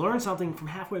 You can learn something from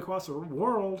halfway across the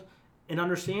world and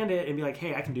understand it and be like,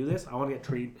 hey, I can do this. I want to get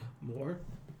treated more.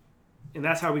 And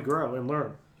that's how we grow and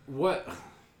learn. What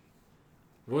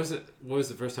was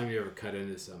the first time you ever cut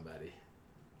into somebody?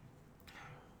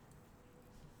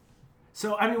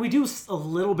 So, I mean, we do a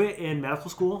little bit in medical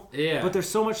school. Yeah. But there's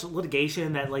so much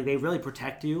litigation that, like, they really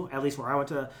protect you, at least where I went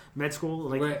to med school.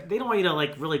 Like, They don't want you to,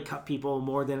 like, really cut people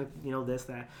more than, this,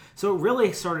 that. So it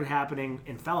really started happening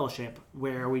in fellowship,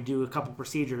 where we do a couple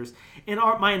procedures. And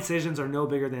my incisions are no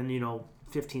bigger than,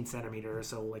 15 centimeters,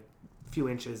 so, like, a few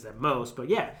inches at most. But,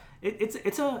 yeah,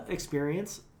 it's a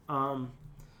experience.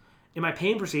 In my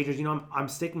pain procedures, I'm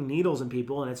sticking needles in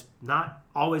people, and it's not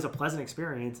always a pleasant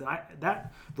experience. And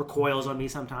that recoils on me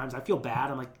sometimes. I feel bad.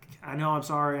 I'm like, I know, I'm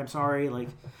sorry. Like,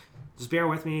 just bear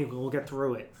with me. We'll get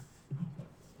through it.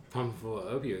 Pumping full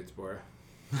of opioids, boy.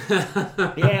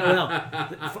 Yeah,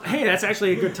 well, hey, that's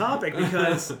actually a good topic,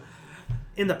 because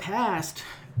in the past,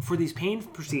 for these pain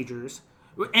procedures,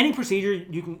 any procedure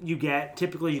you get,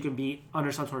 typically you can be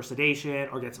under some sort of sedation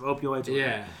or get some opioids.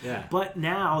 Yeah. But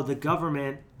now the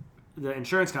government, the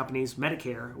insurance companies,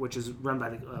 Medicare, which is run by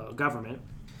the government,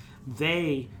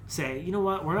 they say, you know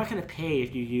what, we're not going to pay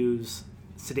if you use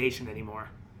sedation anymore.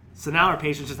 So now our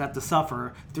patients just have to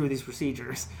suffer through these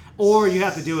procedures, or you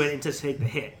have to do it and just take the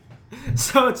hit.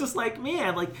 So it's just like,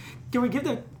 man, like, can we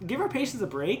give our patients a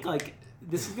break? Like,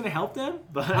 this is going to help them.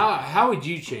 But how would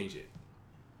you change it?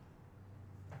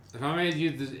 if I made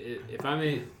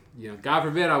you, God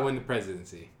forbid I win the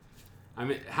presidency, I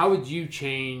mean, how would you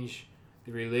change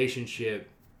the relationship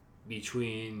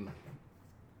between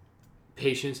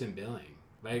patients and billing?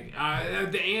 Like,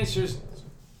 the answer is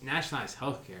nationalized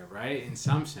healthcare, right? In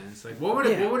some sense, like, what would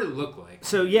it look like?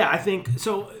 So yeah, I think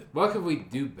so. What could we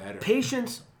do better?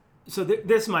 Patients. So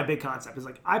this is my big concept. Is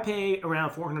like I pay around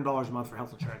 $400 a month for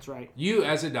health insurance, right? You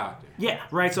as a doctor. Yeah,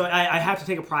 right. So I have to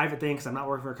take a private thing because I'm not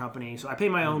working for a company. So I pay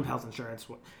my own health insurance.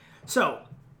 So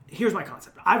here's my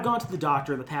concept. I've gone to the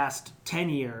doctor in the past 10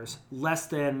 years less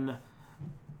than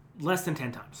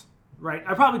 10 times. Right?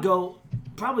 I probably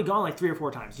gone like 3 or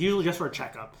 4 times, usually just for a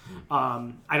checkup.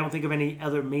 I don't think of any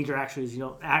other major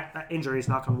injuries,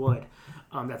 knock on wood,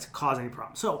 that's caused any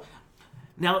problem. So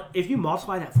now, if you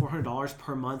multiply that $400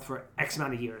 per month for X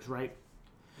amount of years, right?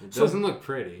 It doesn't look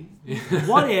pretty.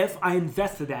 What if I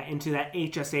invested that into that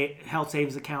HSA health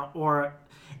savings account,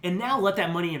 and now let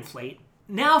that money inflate?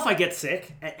 Now, if I get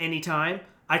sick at any time,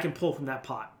 I can pull from that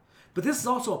pot. But this is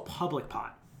also a public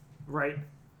pot, right?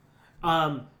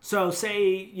 So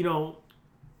say,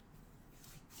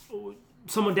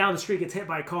 someone down the street gets hit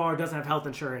by a car, doesn't have health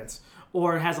insurance,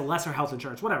 or has a lesser health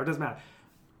insurance, whatever, it doesn't matter.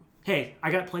 Hey, I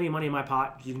got plenty of money in my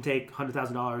pot. You can take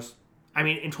 $100,000. I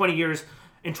mean, in 20 years,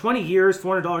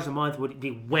 $400 a month would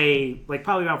be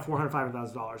probably around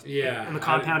 $400,000-$500,000. Yeah. And the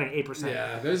compounding 8%.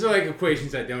 Yeah, those are like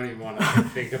equations I don't even want to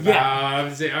think about. Yeah.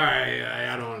 I'm saying, all right,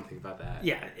 I don't want to think about that.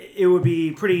 Yeah, it would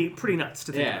be pretty nuts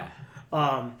to think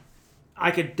about. I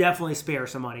could definitely spare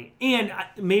some money. And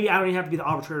maybe I don't even have to be the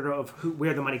arbitrator of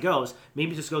where the money goes.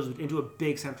 Maybe it just goes into a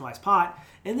big centralized pot.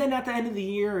 And then at the end of the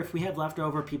year, if we have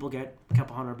leftover, people get a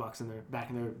couple $100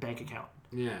 back in their bank account.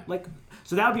 Yeah.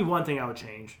 So that would be one thing I would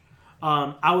change.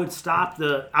 I would stop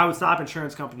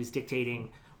insurance companies dictating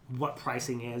what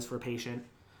pricing is for a patient.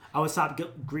 I would stop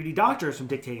greedy doctors from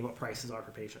dictating what prices are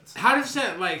for patients. How does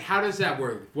that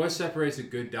work? What separates a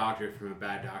good doctor from a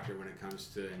bad doctor when it comes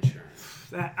to insurance?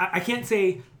 I can't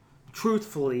say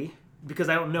truthfully because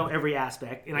I don't know every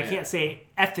aspect, and I can't say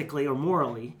ethically or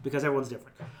morally because everyone's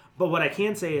different. But what I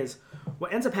can say is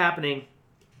what ends up happening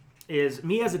is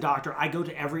me as a doctor, I go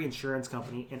to every insurance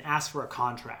company and ask for a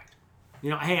contract.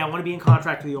 Hey, I want to be in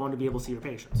contract with you. I want to be able to see your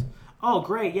patients. Oh,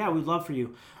 great. Yeah, we'd love for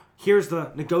you. Here's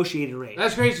the negotiated rate.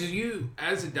 That's great. So you,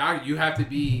 as a doctor, you have to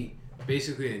be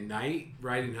basically a knight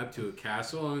riding up to a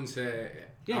castle and say,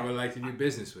 I would like to do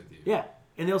business with you. Yeah.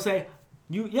 And they'll say,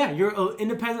 you're an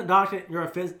independent doctor.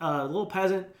 You're a little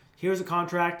peasant. Here's a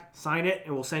contract. Sign it,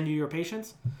 and we'll send you your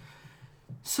patients.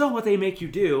 So what they make you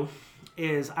do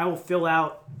is I will fill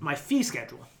out my fee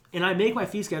schedule. And I make my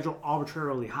fee schedule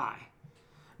arbitrarily high.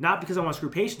 Not because I want to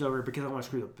screw patients over, because I want to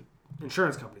screw the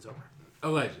insurance companies over.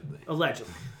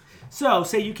 Allegedly. So,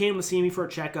 say you came to see me for a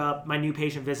checkup, my new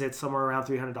patient visit's somewhere around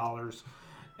 $300,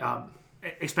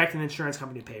 expecting the insurance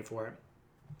company to pay for it.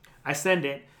 I send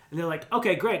it, and they're like,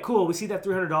 okay, great, cool, we see that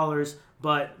 $300,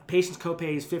 but patient's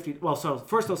copay is $50. Well, so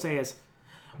first they'll say is,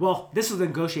 well, this is the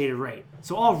negotiated rate.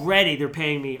 So already they're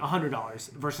paying me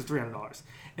 $100 versus $300.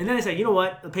 And then they say, you know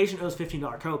what, the patient owes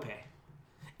 $15 copay,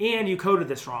 and you coded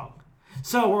this wrong.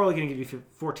 So we're only going to give you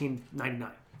 $14.99.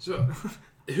 So...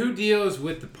 Who deals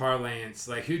with the parlance?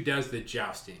 Like, who does the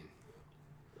jousting?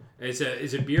 It's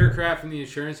a bureaucrat from the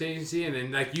insurance agency, and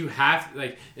then you have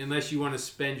unless you want to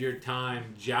spend your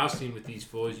time jousting with these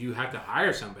fools, you have to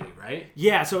hire somebody, right?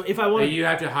 Yeah. So if I want, you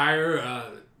have to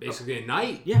hire basically a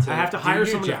knight. Yeah, I have to hire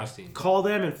somebody. Jousting. Call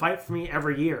them and fight for me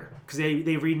every year because they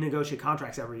renegotiate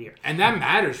contracts every year. And that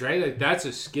matters, right? Like that's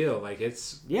a skill.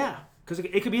 Yeah. Because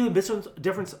it could be the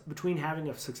difference between having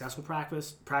a successful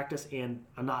practice and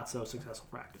a not so successful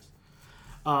practice.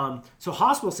 So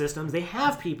hospital systems, they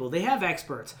have people, they have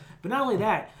experts. But not only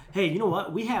that, hey, you know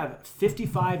what? We have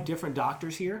 55 different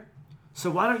doctors here. So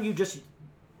why don't you just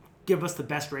give us the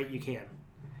best rate you can?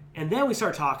 And then we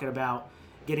start talking about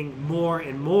getting more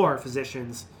and more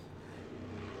physicians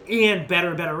and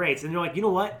better rates. And they're like, you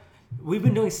know what? We've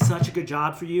been doing such a good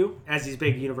job for you as these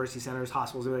big university centers,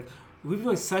 hospitals. They're like, we've been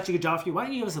doing such a good job for you. Why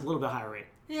don't you give us a little bit higher rate?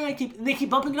 Yeah, they keep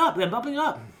bumping it up. They're bumping it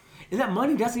up. And that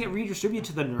money doesn't get redistributed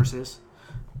to the nurses,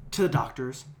 to the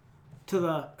doctors, to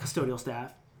the custodial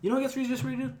staff. You know who gets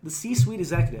redistributed? The C-suite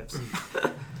executives.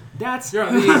 That's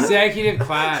the executive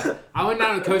class. I went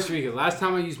down to Costa Rica. Last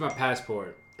time I used my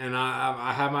passport, and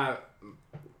I have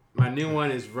my new one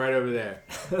is right over there.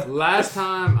 Last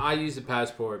time I used a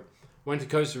passport, went to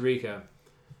Costa Rica,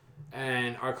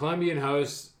 and our Colombian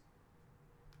host,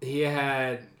 he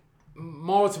had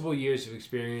multiple years of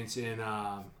experience in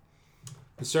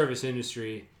the service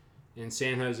industry in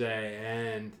San Jose,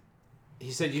 and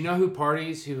he said, "You know who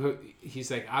parties?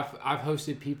 He's like, I've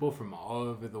hosted people from all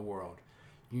over the world.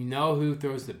 You know who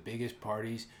throws the biggest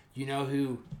parties? You know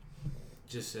who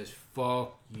just says,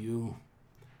 fuck you?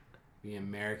 The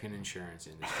American insurance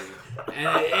industry.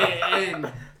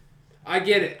 and I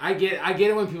get it. I get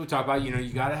it when people talk about,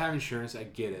 you got to have insurance. I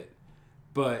get it.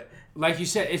 But like you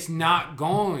said, it's not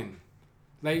going.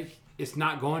 It's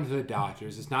not going to the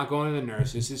doctors. It's not going to the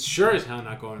nurses. It's sure as hell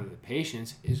not going to the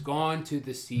patients. It's going to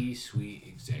the C-suite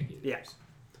executives. Yes.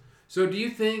 So do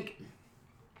you think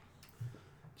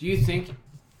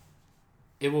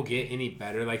it will get any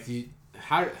better?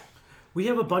 We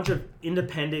have a bunch of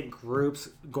independent groups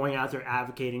going out there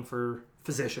advocating for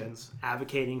physicians,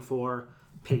 advocating for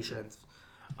patients.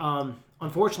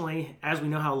 Unfortunately, as we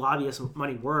know how lobbyist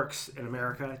money works in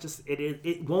America,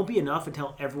 it won't be enough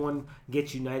until everyone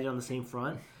gets united on the same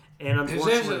front. And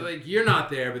unfortunately, you're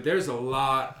not there, but there's a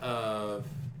lot of,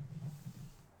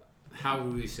 how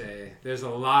would we say? There's a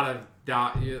lot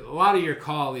of your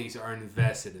colleagues are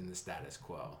invested in the status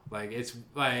quo. I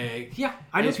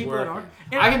know people that are.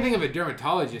 I can think of a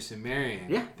dermatologist in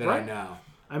Marion that right. I know.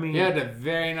 I mean, he had a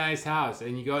very nice house,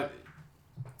 and you go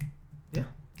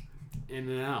in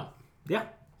and out. Yeah.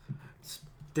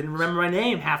 Didn't remember my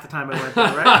name half the time I went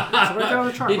there, right? So right there on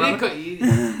the chart.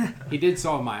 He did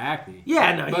solve my acne.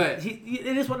 Yeah, no, but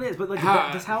it is what it is. But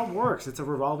that's how it works. It's a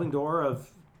revolving door of,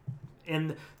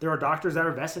 and there are doctors that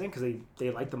are vested in because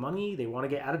they like the money, they want to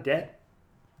get out of debt.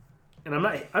 And I'm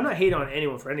not hating on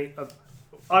anyone for any.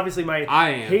 Obviously, my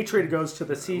hatred goes to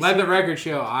the C-suite. Let the record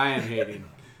show I am hating.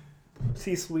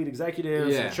 C-suite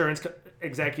executives, insurance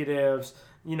executives.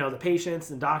 The patients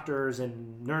and doctors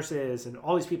and nurses and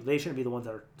all these people, they shouldn't be the ones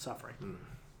that are suffering.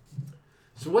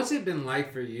 So what's it been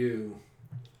like for you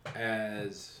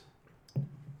as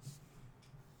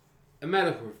a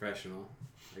medical professional,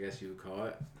 I guess you would call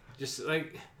it, just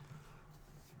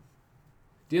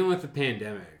dealing with the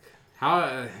pandemic?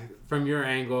 How, from your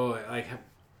angle,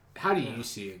 how do you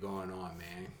see it going on,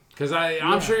 man? Because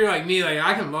I'm sure you're like me,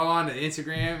 I can log on to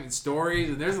Instagram and stories,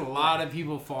 and there's a lot of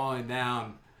people falling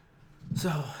down. So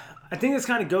I think this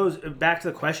kind of goes back to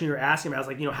the question you were asking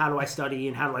about. It's how do I study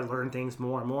and how do I learn things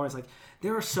more and more? It's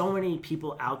there are so many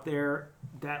people out there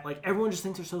that everyone just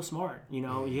thinks they're so smart.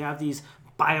 You have these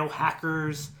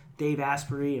biohackers, Dave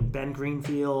Asprey and Ben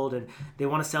Greenfield, and they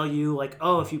want to sell you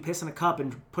if you piss in a cup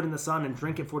and put it in the sun and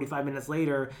drink it 45 minutes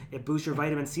later, it boosts your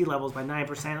vitamin C levels by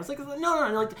 9%. I was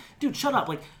no, dude, shut up.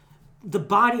 The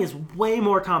body is way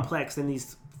more complex than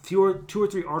these 2 or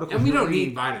 3 articles. And we don't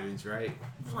need vitamins, right?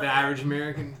 The average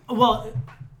American? Well,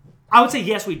 I would say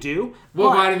yes, we do.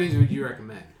 What vitamins would you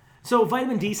recommend? So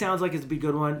vitamin D sounds like it's a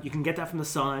good one. You can get that from the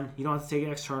sun. You don't have to take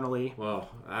it externally. Well,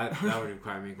 that would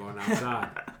require me going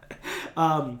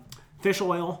outside. Fish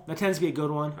oil, that tends to be a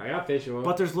good one. I got fish oil.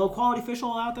 But there's low-quality fish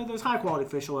oil out there. There's high-quality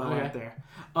fish oil out there.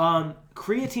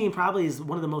 Creatine probably is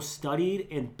one of the most studied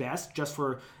and best just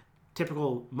for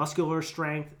typical muscular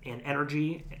strength and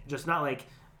energy. Just not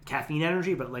caffeine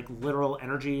energy, but literal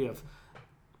energy of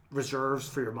reserves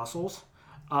for your muscles.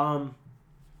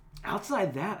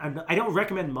 Outside that, I don't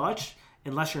recommend much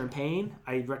unless you're in pain.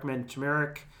 I recommend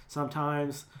turmeric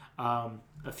sometimes,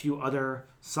 a few other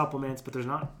supplements, but there's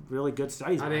not really good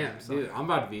studies on it. Dude, I'm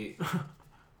about to be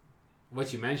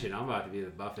what you mentioned. I'm about to be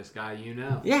the buffest guy you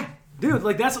know. Yeah, dude,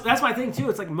 that's my thing too.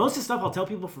 It's most of the stuff I'll tell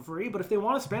people for free, but if they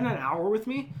want to spend an hour with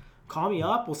me, call me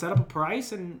up. We'll set up a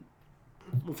price and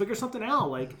we'll figure something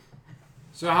out.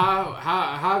 So how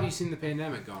have you seen the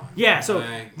pandemic going? Yeah, so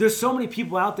there's so many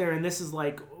people out there, and this is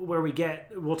where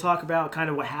we'll talk about kind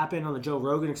of what happened on the Joe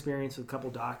Rogan experience with a couple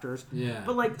doctors. Yeah.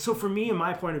 But so for me, and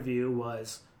my point of view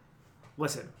was,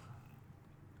 listen,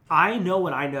 I know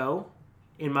what I know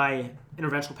in my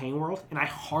interventional pain world, and I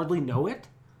hardly know it.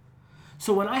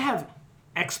 So when I have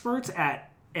experts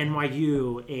at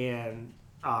NYU and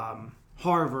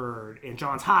Harvard and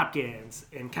Johns Hopkins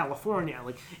and California,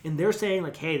 and they're saying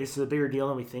hey, this is a bigger deal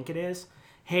than we think it is.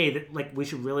 Hey, we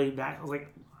should really back. I was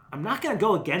I'm not gonna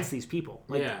go against these people.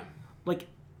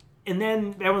 And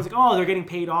then everyone's oh, they're getting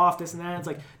paid off, this and that.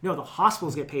 It's no, the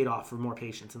hospitals get paid off for more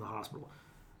patients in the hospital.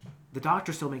 The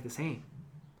doctors still make the same.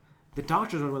 The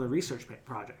doctors run the research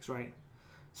projects, right?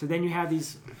 So then you have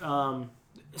these.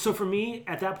 So for me,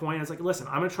 at that point, I was listen,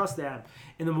 I'm going to trust them.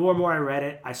 And the more and more I read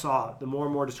it, I saw the more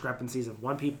and more discrepancies of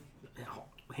a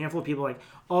handful of people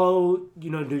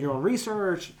do your own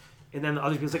research. And then the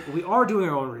other people's we are doing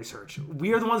our own research.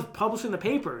 We are the ones publishing the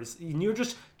papers. And you're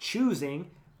just choosing,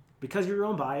 because of your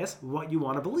own bias, what you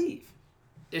want to believe.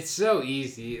 It's so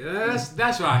easy. That's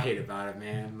what I hate about it,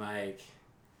 man.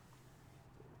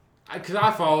 Because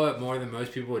I follow it more than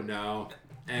most people would know.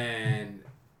 And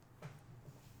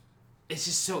it's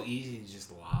just so easy to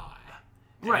just lie.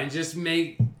 Right. And just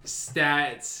make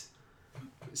stats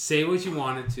say what you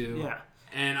wanted to. Yeah.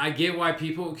 And I get why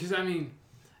people, because I mean,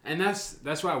 and that's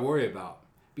what I worry about.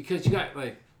 Because you got,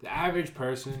 like, the average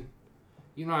person,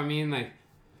 you know what I mean? Like,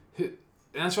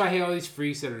 that's why I hate all these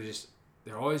freaks that are just,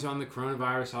 they're always on the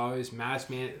coronavirus, always mask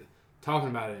man, talking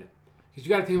about it. Because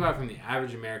you got to think about it from the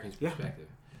average American's perspective.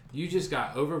 You just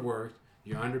got overworked,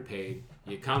 you're underpaid,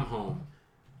 you come home.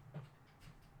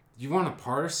 You want to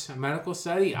parse a medical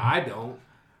study? I don't.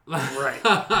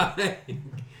 Right.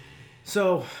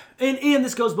 So, and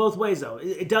this goes both ways, though.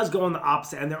 It does go on the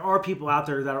opposite. And there are people out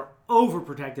there that are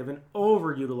overprotective and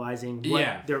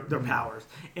overutilizing their powers.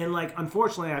 And, like,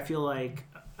 unfortunately, I feel like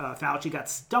Fauci got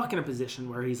stuck in a position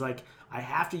where he's like, I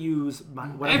have to use my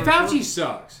whatever. And Fauci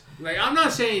sucks. Like, I'm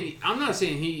not saying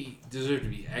he deserved to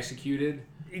be executed.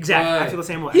 Exactly. I feel the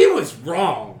same way. He was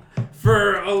wrong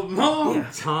for a long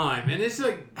time. And it's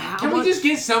like, can we just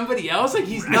get somebody else? Like,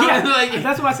 he's not like...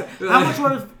 That's what I said. How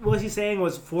much was he saying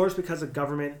was forced because of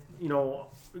government,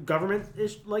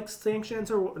 government-ish, like, sanctions,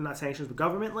 or not sanctions, but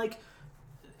government, like,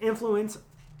 influence?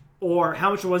 Or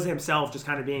how much was himself just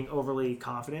kind of being overly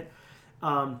confident?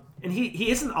 And he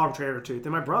isn't an arbitrator of truth.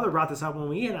 And my brother brought this up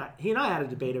when he and I had a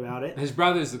debate about it. His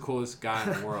brother's the coolest guy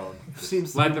in the world.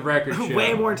 Seems let the record show.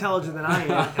 Way more intelligent than I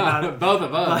am. Both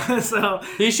of us. So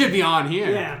he should be on here.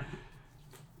 Yeah.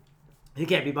 He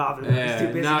can't be bothered. Yeah. He's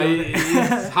too busy doing it.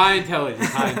 He's high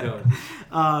intelligence.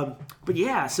 But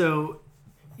yeah, so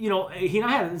he and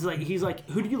I had he's like,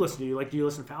 who do you listen to? Like, do you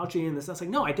listen to Fauci and this? I was like,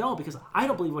 no, I don't, because I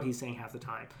don't believe what he's saying half the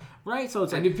time, right? So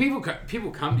it's like, and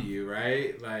people come to you,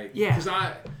 right? Like, because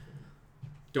I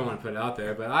don't want to put it out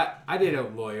there, but I did a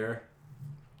lawyer,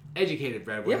 educated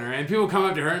breadwinner, and people come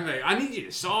up to her and like, I need you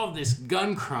to solve this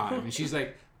gun crime, and she's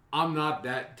like, I'm not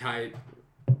that type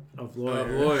of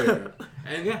lawyer.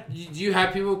 And do you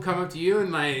have people come up to you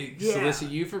and like solicit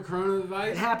you for corona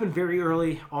advice? It happened very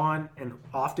early on, and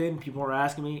often people were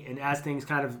asking me, and as things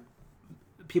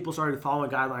people started following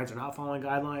guidelines or not following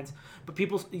guidelines. But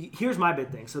here's my big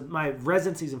thing. So my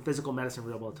residency's in physical medicine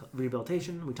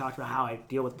rehabilitation. We talked about how I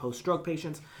deal with post-stroke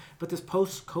patients, but this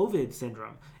post-COVID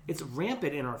syndrome, it's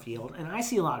rampant in our field, and I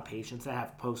see a lot of patients that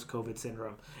have post-COVID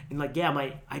syndrome. And like,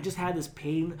 I just had this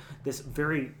pain, this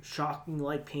very shocking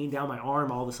like pain down my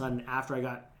arm all of a sudden after I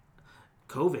got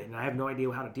COVID, and I have no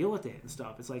idea how to deal with it and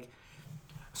stuff. It's like,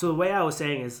 so the way I was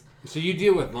saying is, so you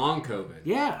deal with long COVID.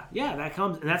 Yeah, that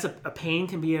comes, and that's a pain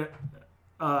can be a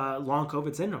long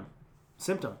COVID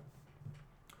symptom.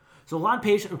 So a lot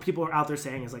of people are out there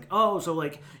saying is like, oh, so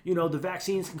like, the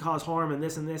vaccines can cause harm and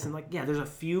this, and like, yeah, there's a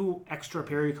few extra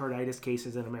pericarditis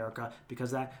cases in America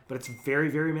because of that, but it's very,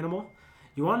 very minimal.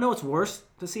 You want to know what's worse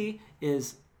to see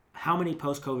is how many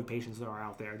post-COVID patients there are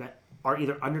out there that are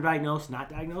either underdiagnosed, not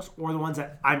diagnosed, or the ones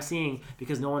that I'm seeing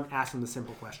because no one asked them the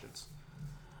simple questions.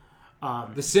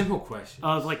 The simple question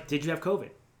of like, did you have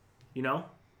COVID?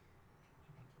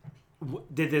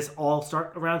 Did this all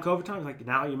start around COVID time? Like,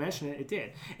 now you mention it, it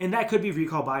did. And that could be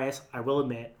recall bias, I will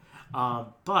admit.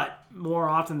 But more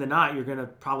often than not, you're going to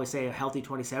probably say a healthy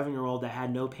 27-year-old that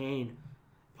had no pain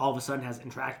all of a sudden has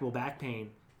intractable back pain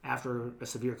after a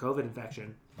severe COVID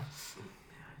infection.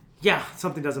 Yeah,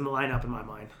 something doesn't line up in my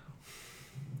mind.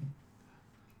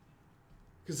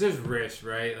 Because there's risk,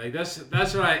 right? Like, that's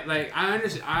what I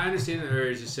understand the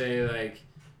urge to say, like,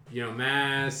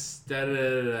 masks,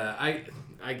 da-da-da-da.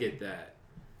 I get that.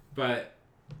 But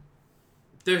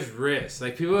there's risk.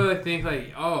 Like, people that think,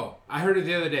 like, oh, I heard it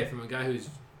the other day from a guy who's,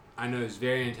 I know is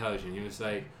very intelligent. He was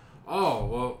like, oh,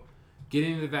 well,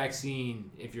 getting the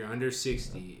vaccine if you're under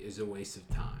 60 is a waste of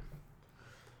time.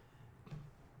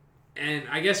 And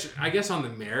I guess on the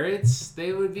merits,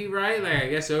 they would be right. Like, I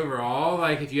guess overall,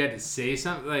 like, if you had to say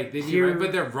something, like, they'd be right.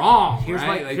 But they're wrong,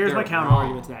 right? Here's my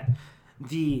counter-argument to that.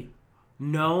 The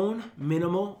known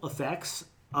minimal effects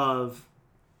of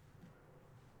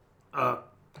a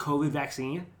COVID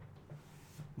vaccine,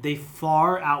 they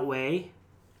far outweigh,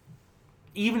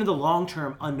 even the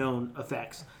long-term unknown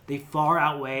effects, they far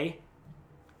outweigh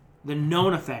the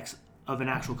known effects of an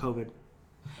actual COVID,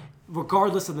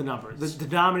 regardless of the number. The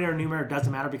denominator and numerator doesn't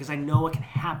matter because I know what can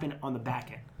happen on the back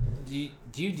end.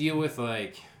 Do you deal with,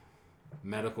 like,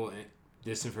 medical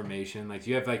disinformation? Like, do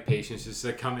you have, like, patients just,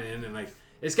 like, coming in and, like,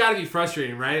 it's got to be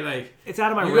frustrating, right? Like, it's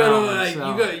out of my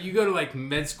realm. You go to like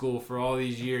med school for all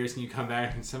these years, and you come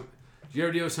back and do you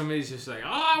ever deal with somebody who's just like,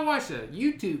 oh, I watched a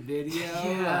YouTube video?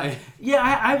 Yeah.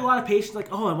 I have a lot of patients like,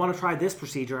 oh, I want to try this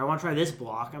procedure. I want to try this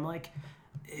block. I'm like,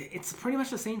 it's pretty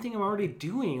much the same thing I'm already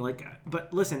doing. Like,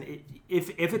 but listen, if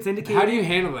it's indicated, how do you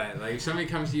handle that? Like, if somebody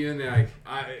comes to you and they're like,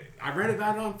 I read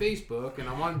about it on Facebook and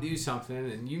I want to do something,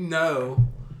 and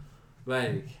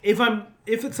like,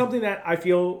 if it's something that I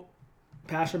feel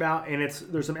passionate about and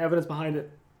there's some evidence behind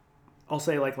it I'll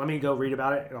say, like, let me go read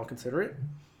about it and I'll consider it.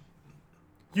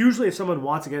 Usually if someone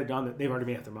wants to get it done, they've already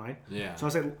made up their mind. Yeah. So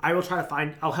I'll say,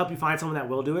 I'll help you find someone that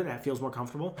will do it, that feels more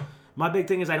comfortable. My big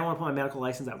thing is I don't want to put my medical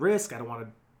license at risk. I don't want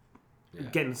to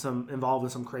get involved in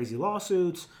some crazy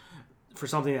lawsuits for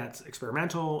something that's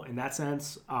experimental in that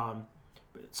sense.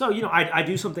 So, you know, I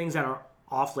do some things that are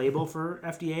off-label for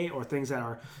FDA or things that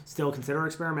are still considered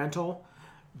experimental,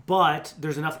 but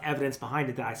there's enough evidence behind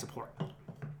it that I support.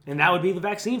 And that would be the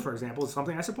vaccine, for example, is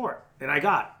something I support. And I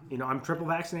got. You know, I'm triple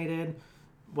vaccinated,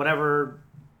 whatever.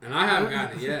 And I haven't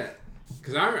gotten it yet.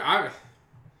 Because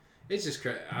it's just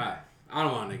crazy. I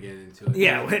don't want to get into it.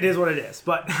 Yeah, it is what it is.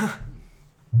 But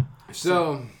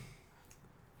so,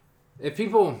 if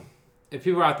people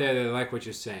out there that like what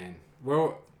you're saying,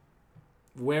 where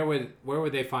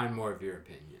would they find more of your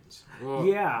opinions? Well,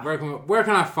 yeah. Where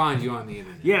can I find you on the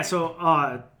internet? Yeah,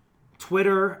 so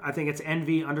Twitter, I think it's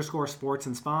 _sports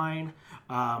and spine.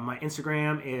 My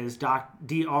Instagram is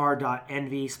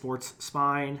dr.nv sports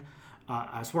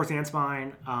and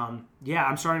spine.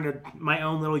 I'm starting my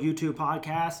own little YouTube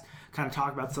podcast, kind of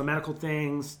talk about some medical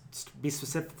things, be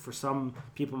specific for some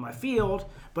people in my field,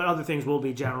 but other things will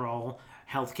be general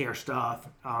healthcare stuff.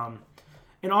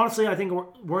 And honestly, I think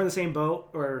we're in the same boat,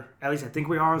 or at least I think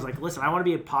we are. It's like, listen, I want to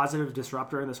be a positive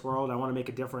disruptor in this world. I want to make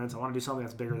a difference. I want to do something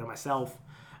that's bigger than myself.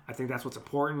 I think that's what's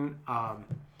important.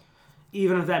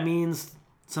 Even if that means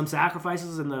some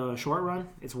sacrifices in the short run,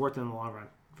 it's worth it in the long run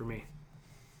for me.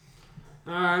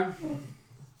 All right.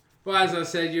 Well, as I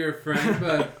said, you're a friend,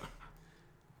 but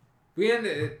we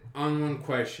ended on one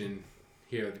question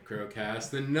here at the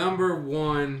Crowcast. The number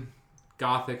one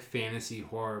Gothic fantasy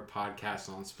horror podcast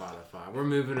on Spotify. We're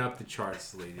moving up the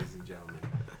charts, ladies and gentlemen.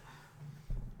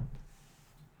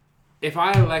 If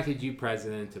I elected you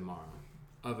president tomorrow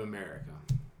of America,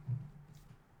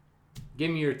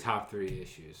 give me your top 3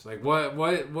 issues. Like what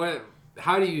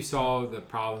how do you solve the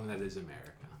problem that is America?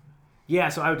 Yeah,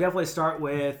 so I would definitely start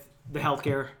with the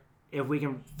healthcare. If we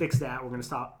can fix that, we're going to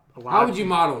stop a lot. How would you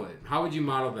model it? How would you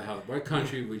model the health? What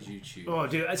country would you choose? Oh,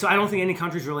 dude. So I don't think any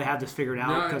countries really have this figured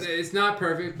out. No, it's not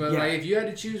perfect, but like if you had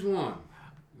to choose one,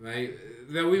 like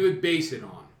that we would base it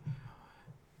on.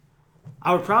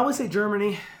 I would probably say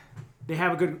Germany. They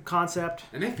have a good concept.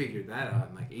 And they figured that out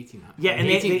in like 1800. Yeah, and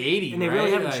 1880, they right?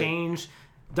 really haven't changed.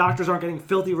 Doctors aren't getting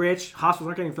filthy rich. Hospitals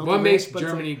aren't getting filthy rich. What makes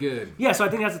Germany like, good? Yeah, so I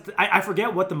think that's. I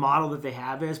forget what the model that they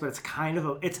have is, but it's kind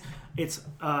of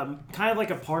kind of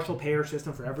like a partial payer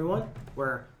system for everyone,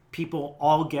 where people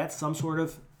all get some sort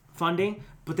of funding.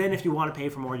 But then if you want to pay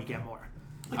for more, you get more.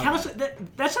 Like how much?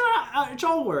 That's how it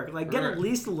all work. Like get at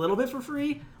least a little bit for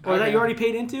free, or that you already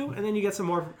paid into, and then you get some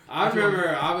more. I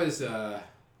remember I was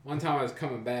one time I was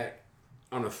coming back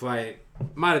on a flight,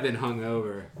 might have been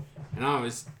hungover, and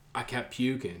I kept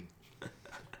puking.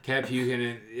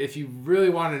 And if you really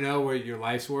want to know what your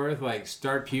life's worth, like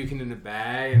start puking in the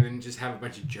bag and then just have a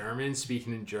bunch of Germans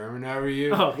speaking in German over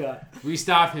you. Oh, God. We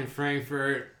stopped in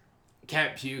Frankfurt,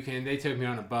 kept puking. They took me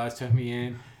on a bus, took me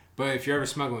in. But if you're ever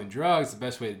smuggling drugs, the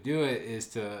best way to do it is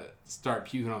to start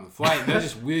puking on the flight. And they'll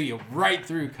just wheel you right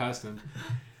through customs.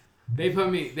 They hooked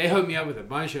me up with a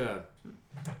bunch of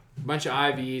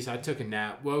IVs. I took a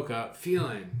nap, woke up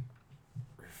feeling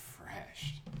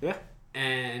refreshed. Yeah.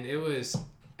 And it was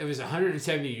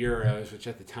 170 euros, which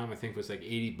at the time I think was like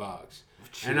 $80.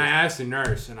 Jeez. And I asked the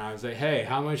nurse, and I was like, "Hey,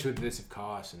 how much would this have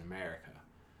cost in America?"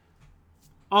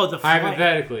 Oh, the flight.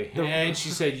 Hypothetically. And she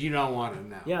said, "You don't want to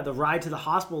know." Yeah, the ride to the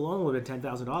hospital alone would have been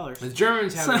 $10,000. The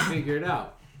Germans haven't figured it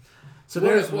out. So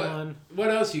there's one. What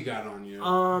else you got on you?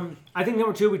 I think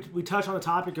number 2, we touched on the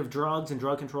topic of drugs and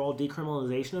drug control,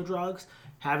 decriminalization of drugs,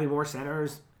 having more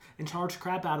centers, and charge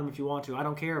crap out of them if you want to. I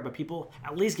don't care, but people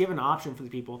at least give an option for the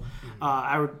people.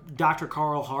 Dr.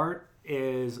 Carl Hart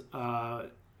is a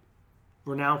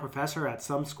renowned professor at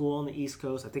some school on the East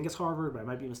Coast. I think it's Harvard, but I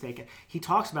might be mistaken. He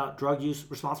talks about drug use,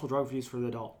 responsible drug use for the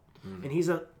adult, and he's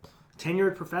a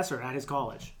tenured professor at his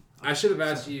college. I should have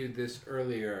asked you this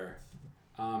earlier.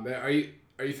 But are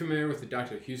you familiar with the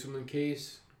Dr. Husselman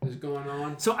case that's going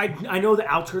on? So I know the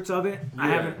outskirts of it. Yeah. I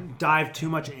haven't dived too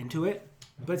much into it.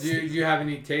 But do you have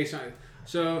any takes on it?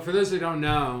 So for those that don't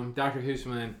know, Dr.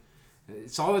 Husselman,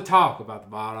 it's all the talk about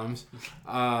the bottoms.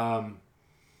 And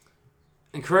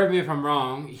correct me if I'm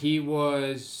wrong, he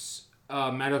was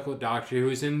a medical doctor who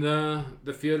was in the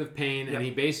field of pain, and he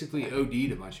basically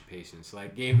OD'd a bunch of patients.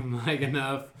 Like gave them like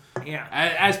enough,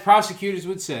 as prosecutors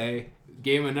would say,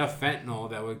 gave him enough fentanyl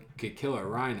that could kill a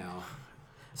rhino.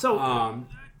 So,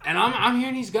 and I'm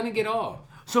hearing he's gonna get off.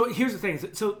 So here's the thing.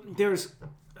 So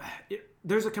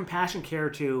there's a compassion care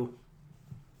to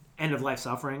end of life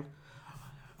suffering.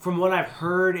 From what I've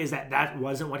heard is that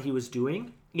wasn't what he was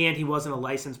doing. And he wasn't a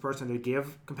licensed person to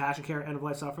give compassion care,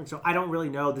 end-of-life suffering. So I don't really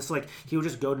know. This he would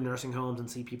just go to nursing homes and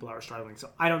see people that were struggling. So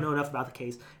I don't know enough about the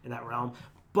case in that realm.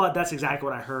 But that's exactly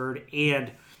what I heard.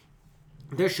 And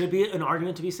there should be an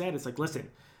argument to be said. It's listen,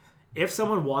 if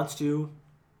someone wants to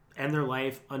end their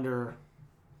life under...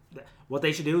 What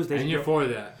they should do is for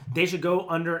that. They should go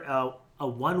under a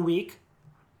 1 week,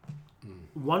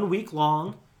 1 week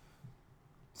long,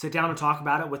 sit down and talk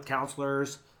about it with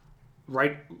counselors,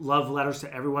 write love letters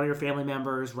to every one of your family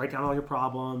members, write down all your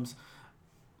problems.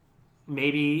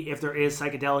 Maybe if there is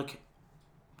psychedelic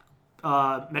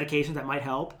medication that might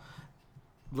help,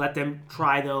 let them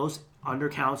try those under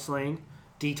counseling,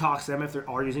 detox them if they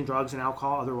are using drugs and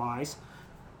alcohol otherwise.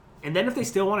 And then if they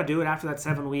still want to do it after that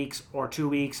 7 weeks or 2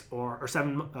 weeks or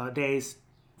 7 days,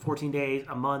 14 days,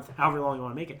 a month, however long you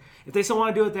want to make it, if they still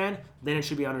want to do it then it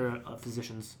should be under a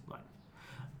physician's line.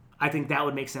 I think that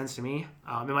would make sense to me.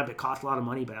 It might cost a lot of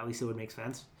money, but at least it would make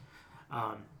sense.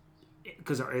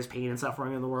 Because there is pain and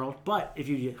suffering in the world. But if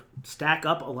you stack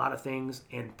up a lot of things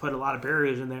and put a lot of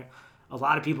barriers in there, a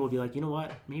lot of people would be like, you know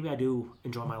what? Maybe I do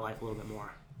enjoy my life a little bit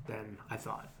more than I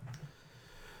thought.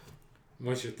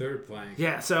 What's your third plank?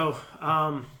 Yeah, so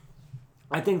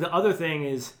I think the other thing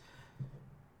is,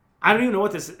 I don't even know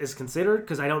what this is considered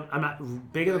because I'm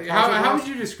not big in the politics. How would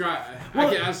you describe?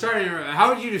 I'm sorry to interrupt.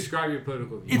 How would you describe your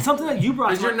political views? It's something that you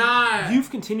brought. Because you're not. You've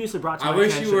continuously brought to my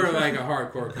attention. I wish you were like a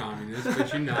hardcore communist,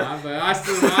 but you're not. But I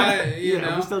still, you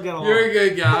know, we still get along. You're a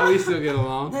good guy. We still get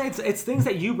along. It's things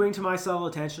that you bring to my subtle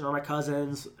attention, or my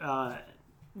cousins,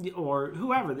 or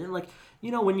whoever. Then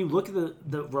when you look at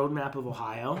the roadmap of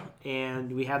Ohio,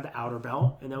 and we have the outer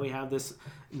belt, and then we have this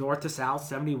north to south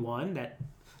 71 that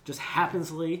just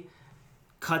happenstly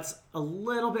cuts a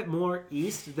little bit more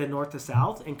east than north to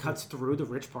south and cuts through the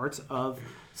rich parts of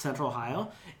central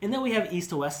Ohio. And then we have east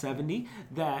to west 70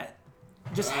 that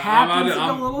just happens to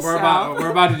go a little south.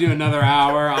 We're about to do another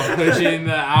hour. I'm pushing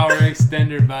the hour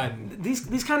extender button.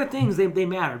 These kind of things, they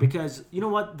matter because, you know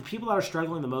what? The people that are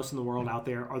struggling the most in the world out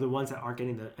there are the ones that aren't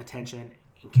getting the attention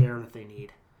and care that they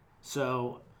need.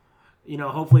 So,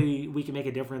 hopefully we can make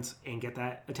a difference and get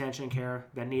that attention and care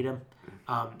that need them.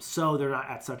 So they're not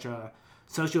at such a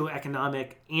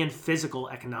socioeconomic and physical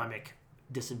economic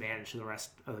disadvantage to the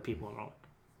rest of the people in the world.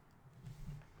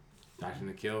 Dr.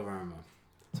 Nikhil Verma.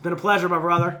 It's been a pleasure, my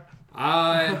brother.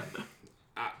 I'm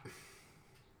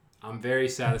very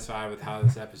satisfied with how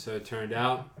this episode turned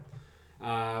out.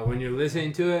 When you're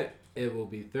listening to it, it will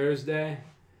be Thursday,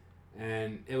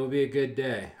 and it will be a good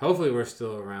day. Hopefully we're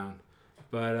still around.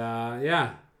 But,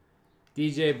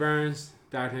 DJ Burns,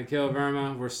 Dr. Nikhil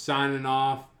Verma, we're signing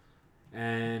off,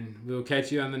 and we'll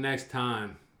catch you on the next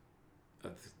time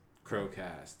of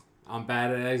Crowcast. I'm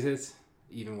bad at exits,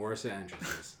 even worse at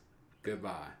entrances.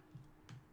 Goodbye.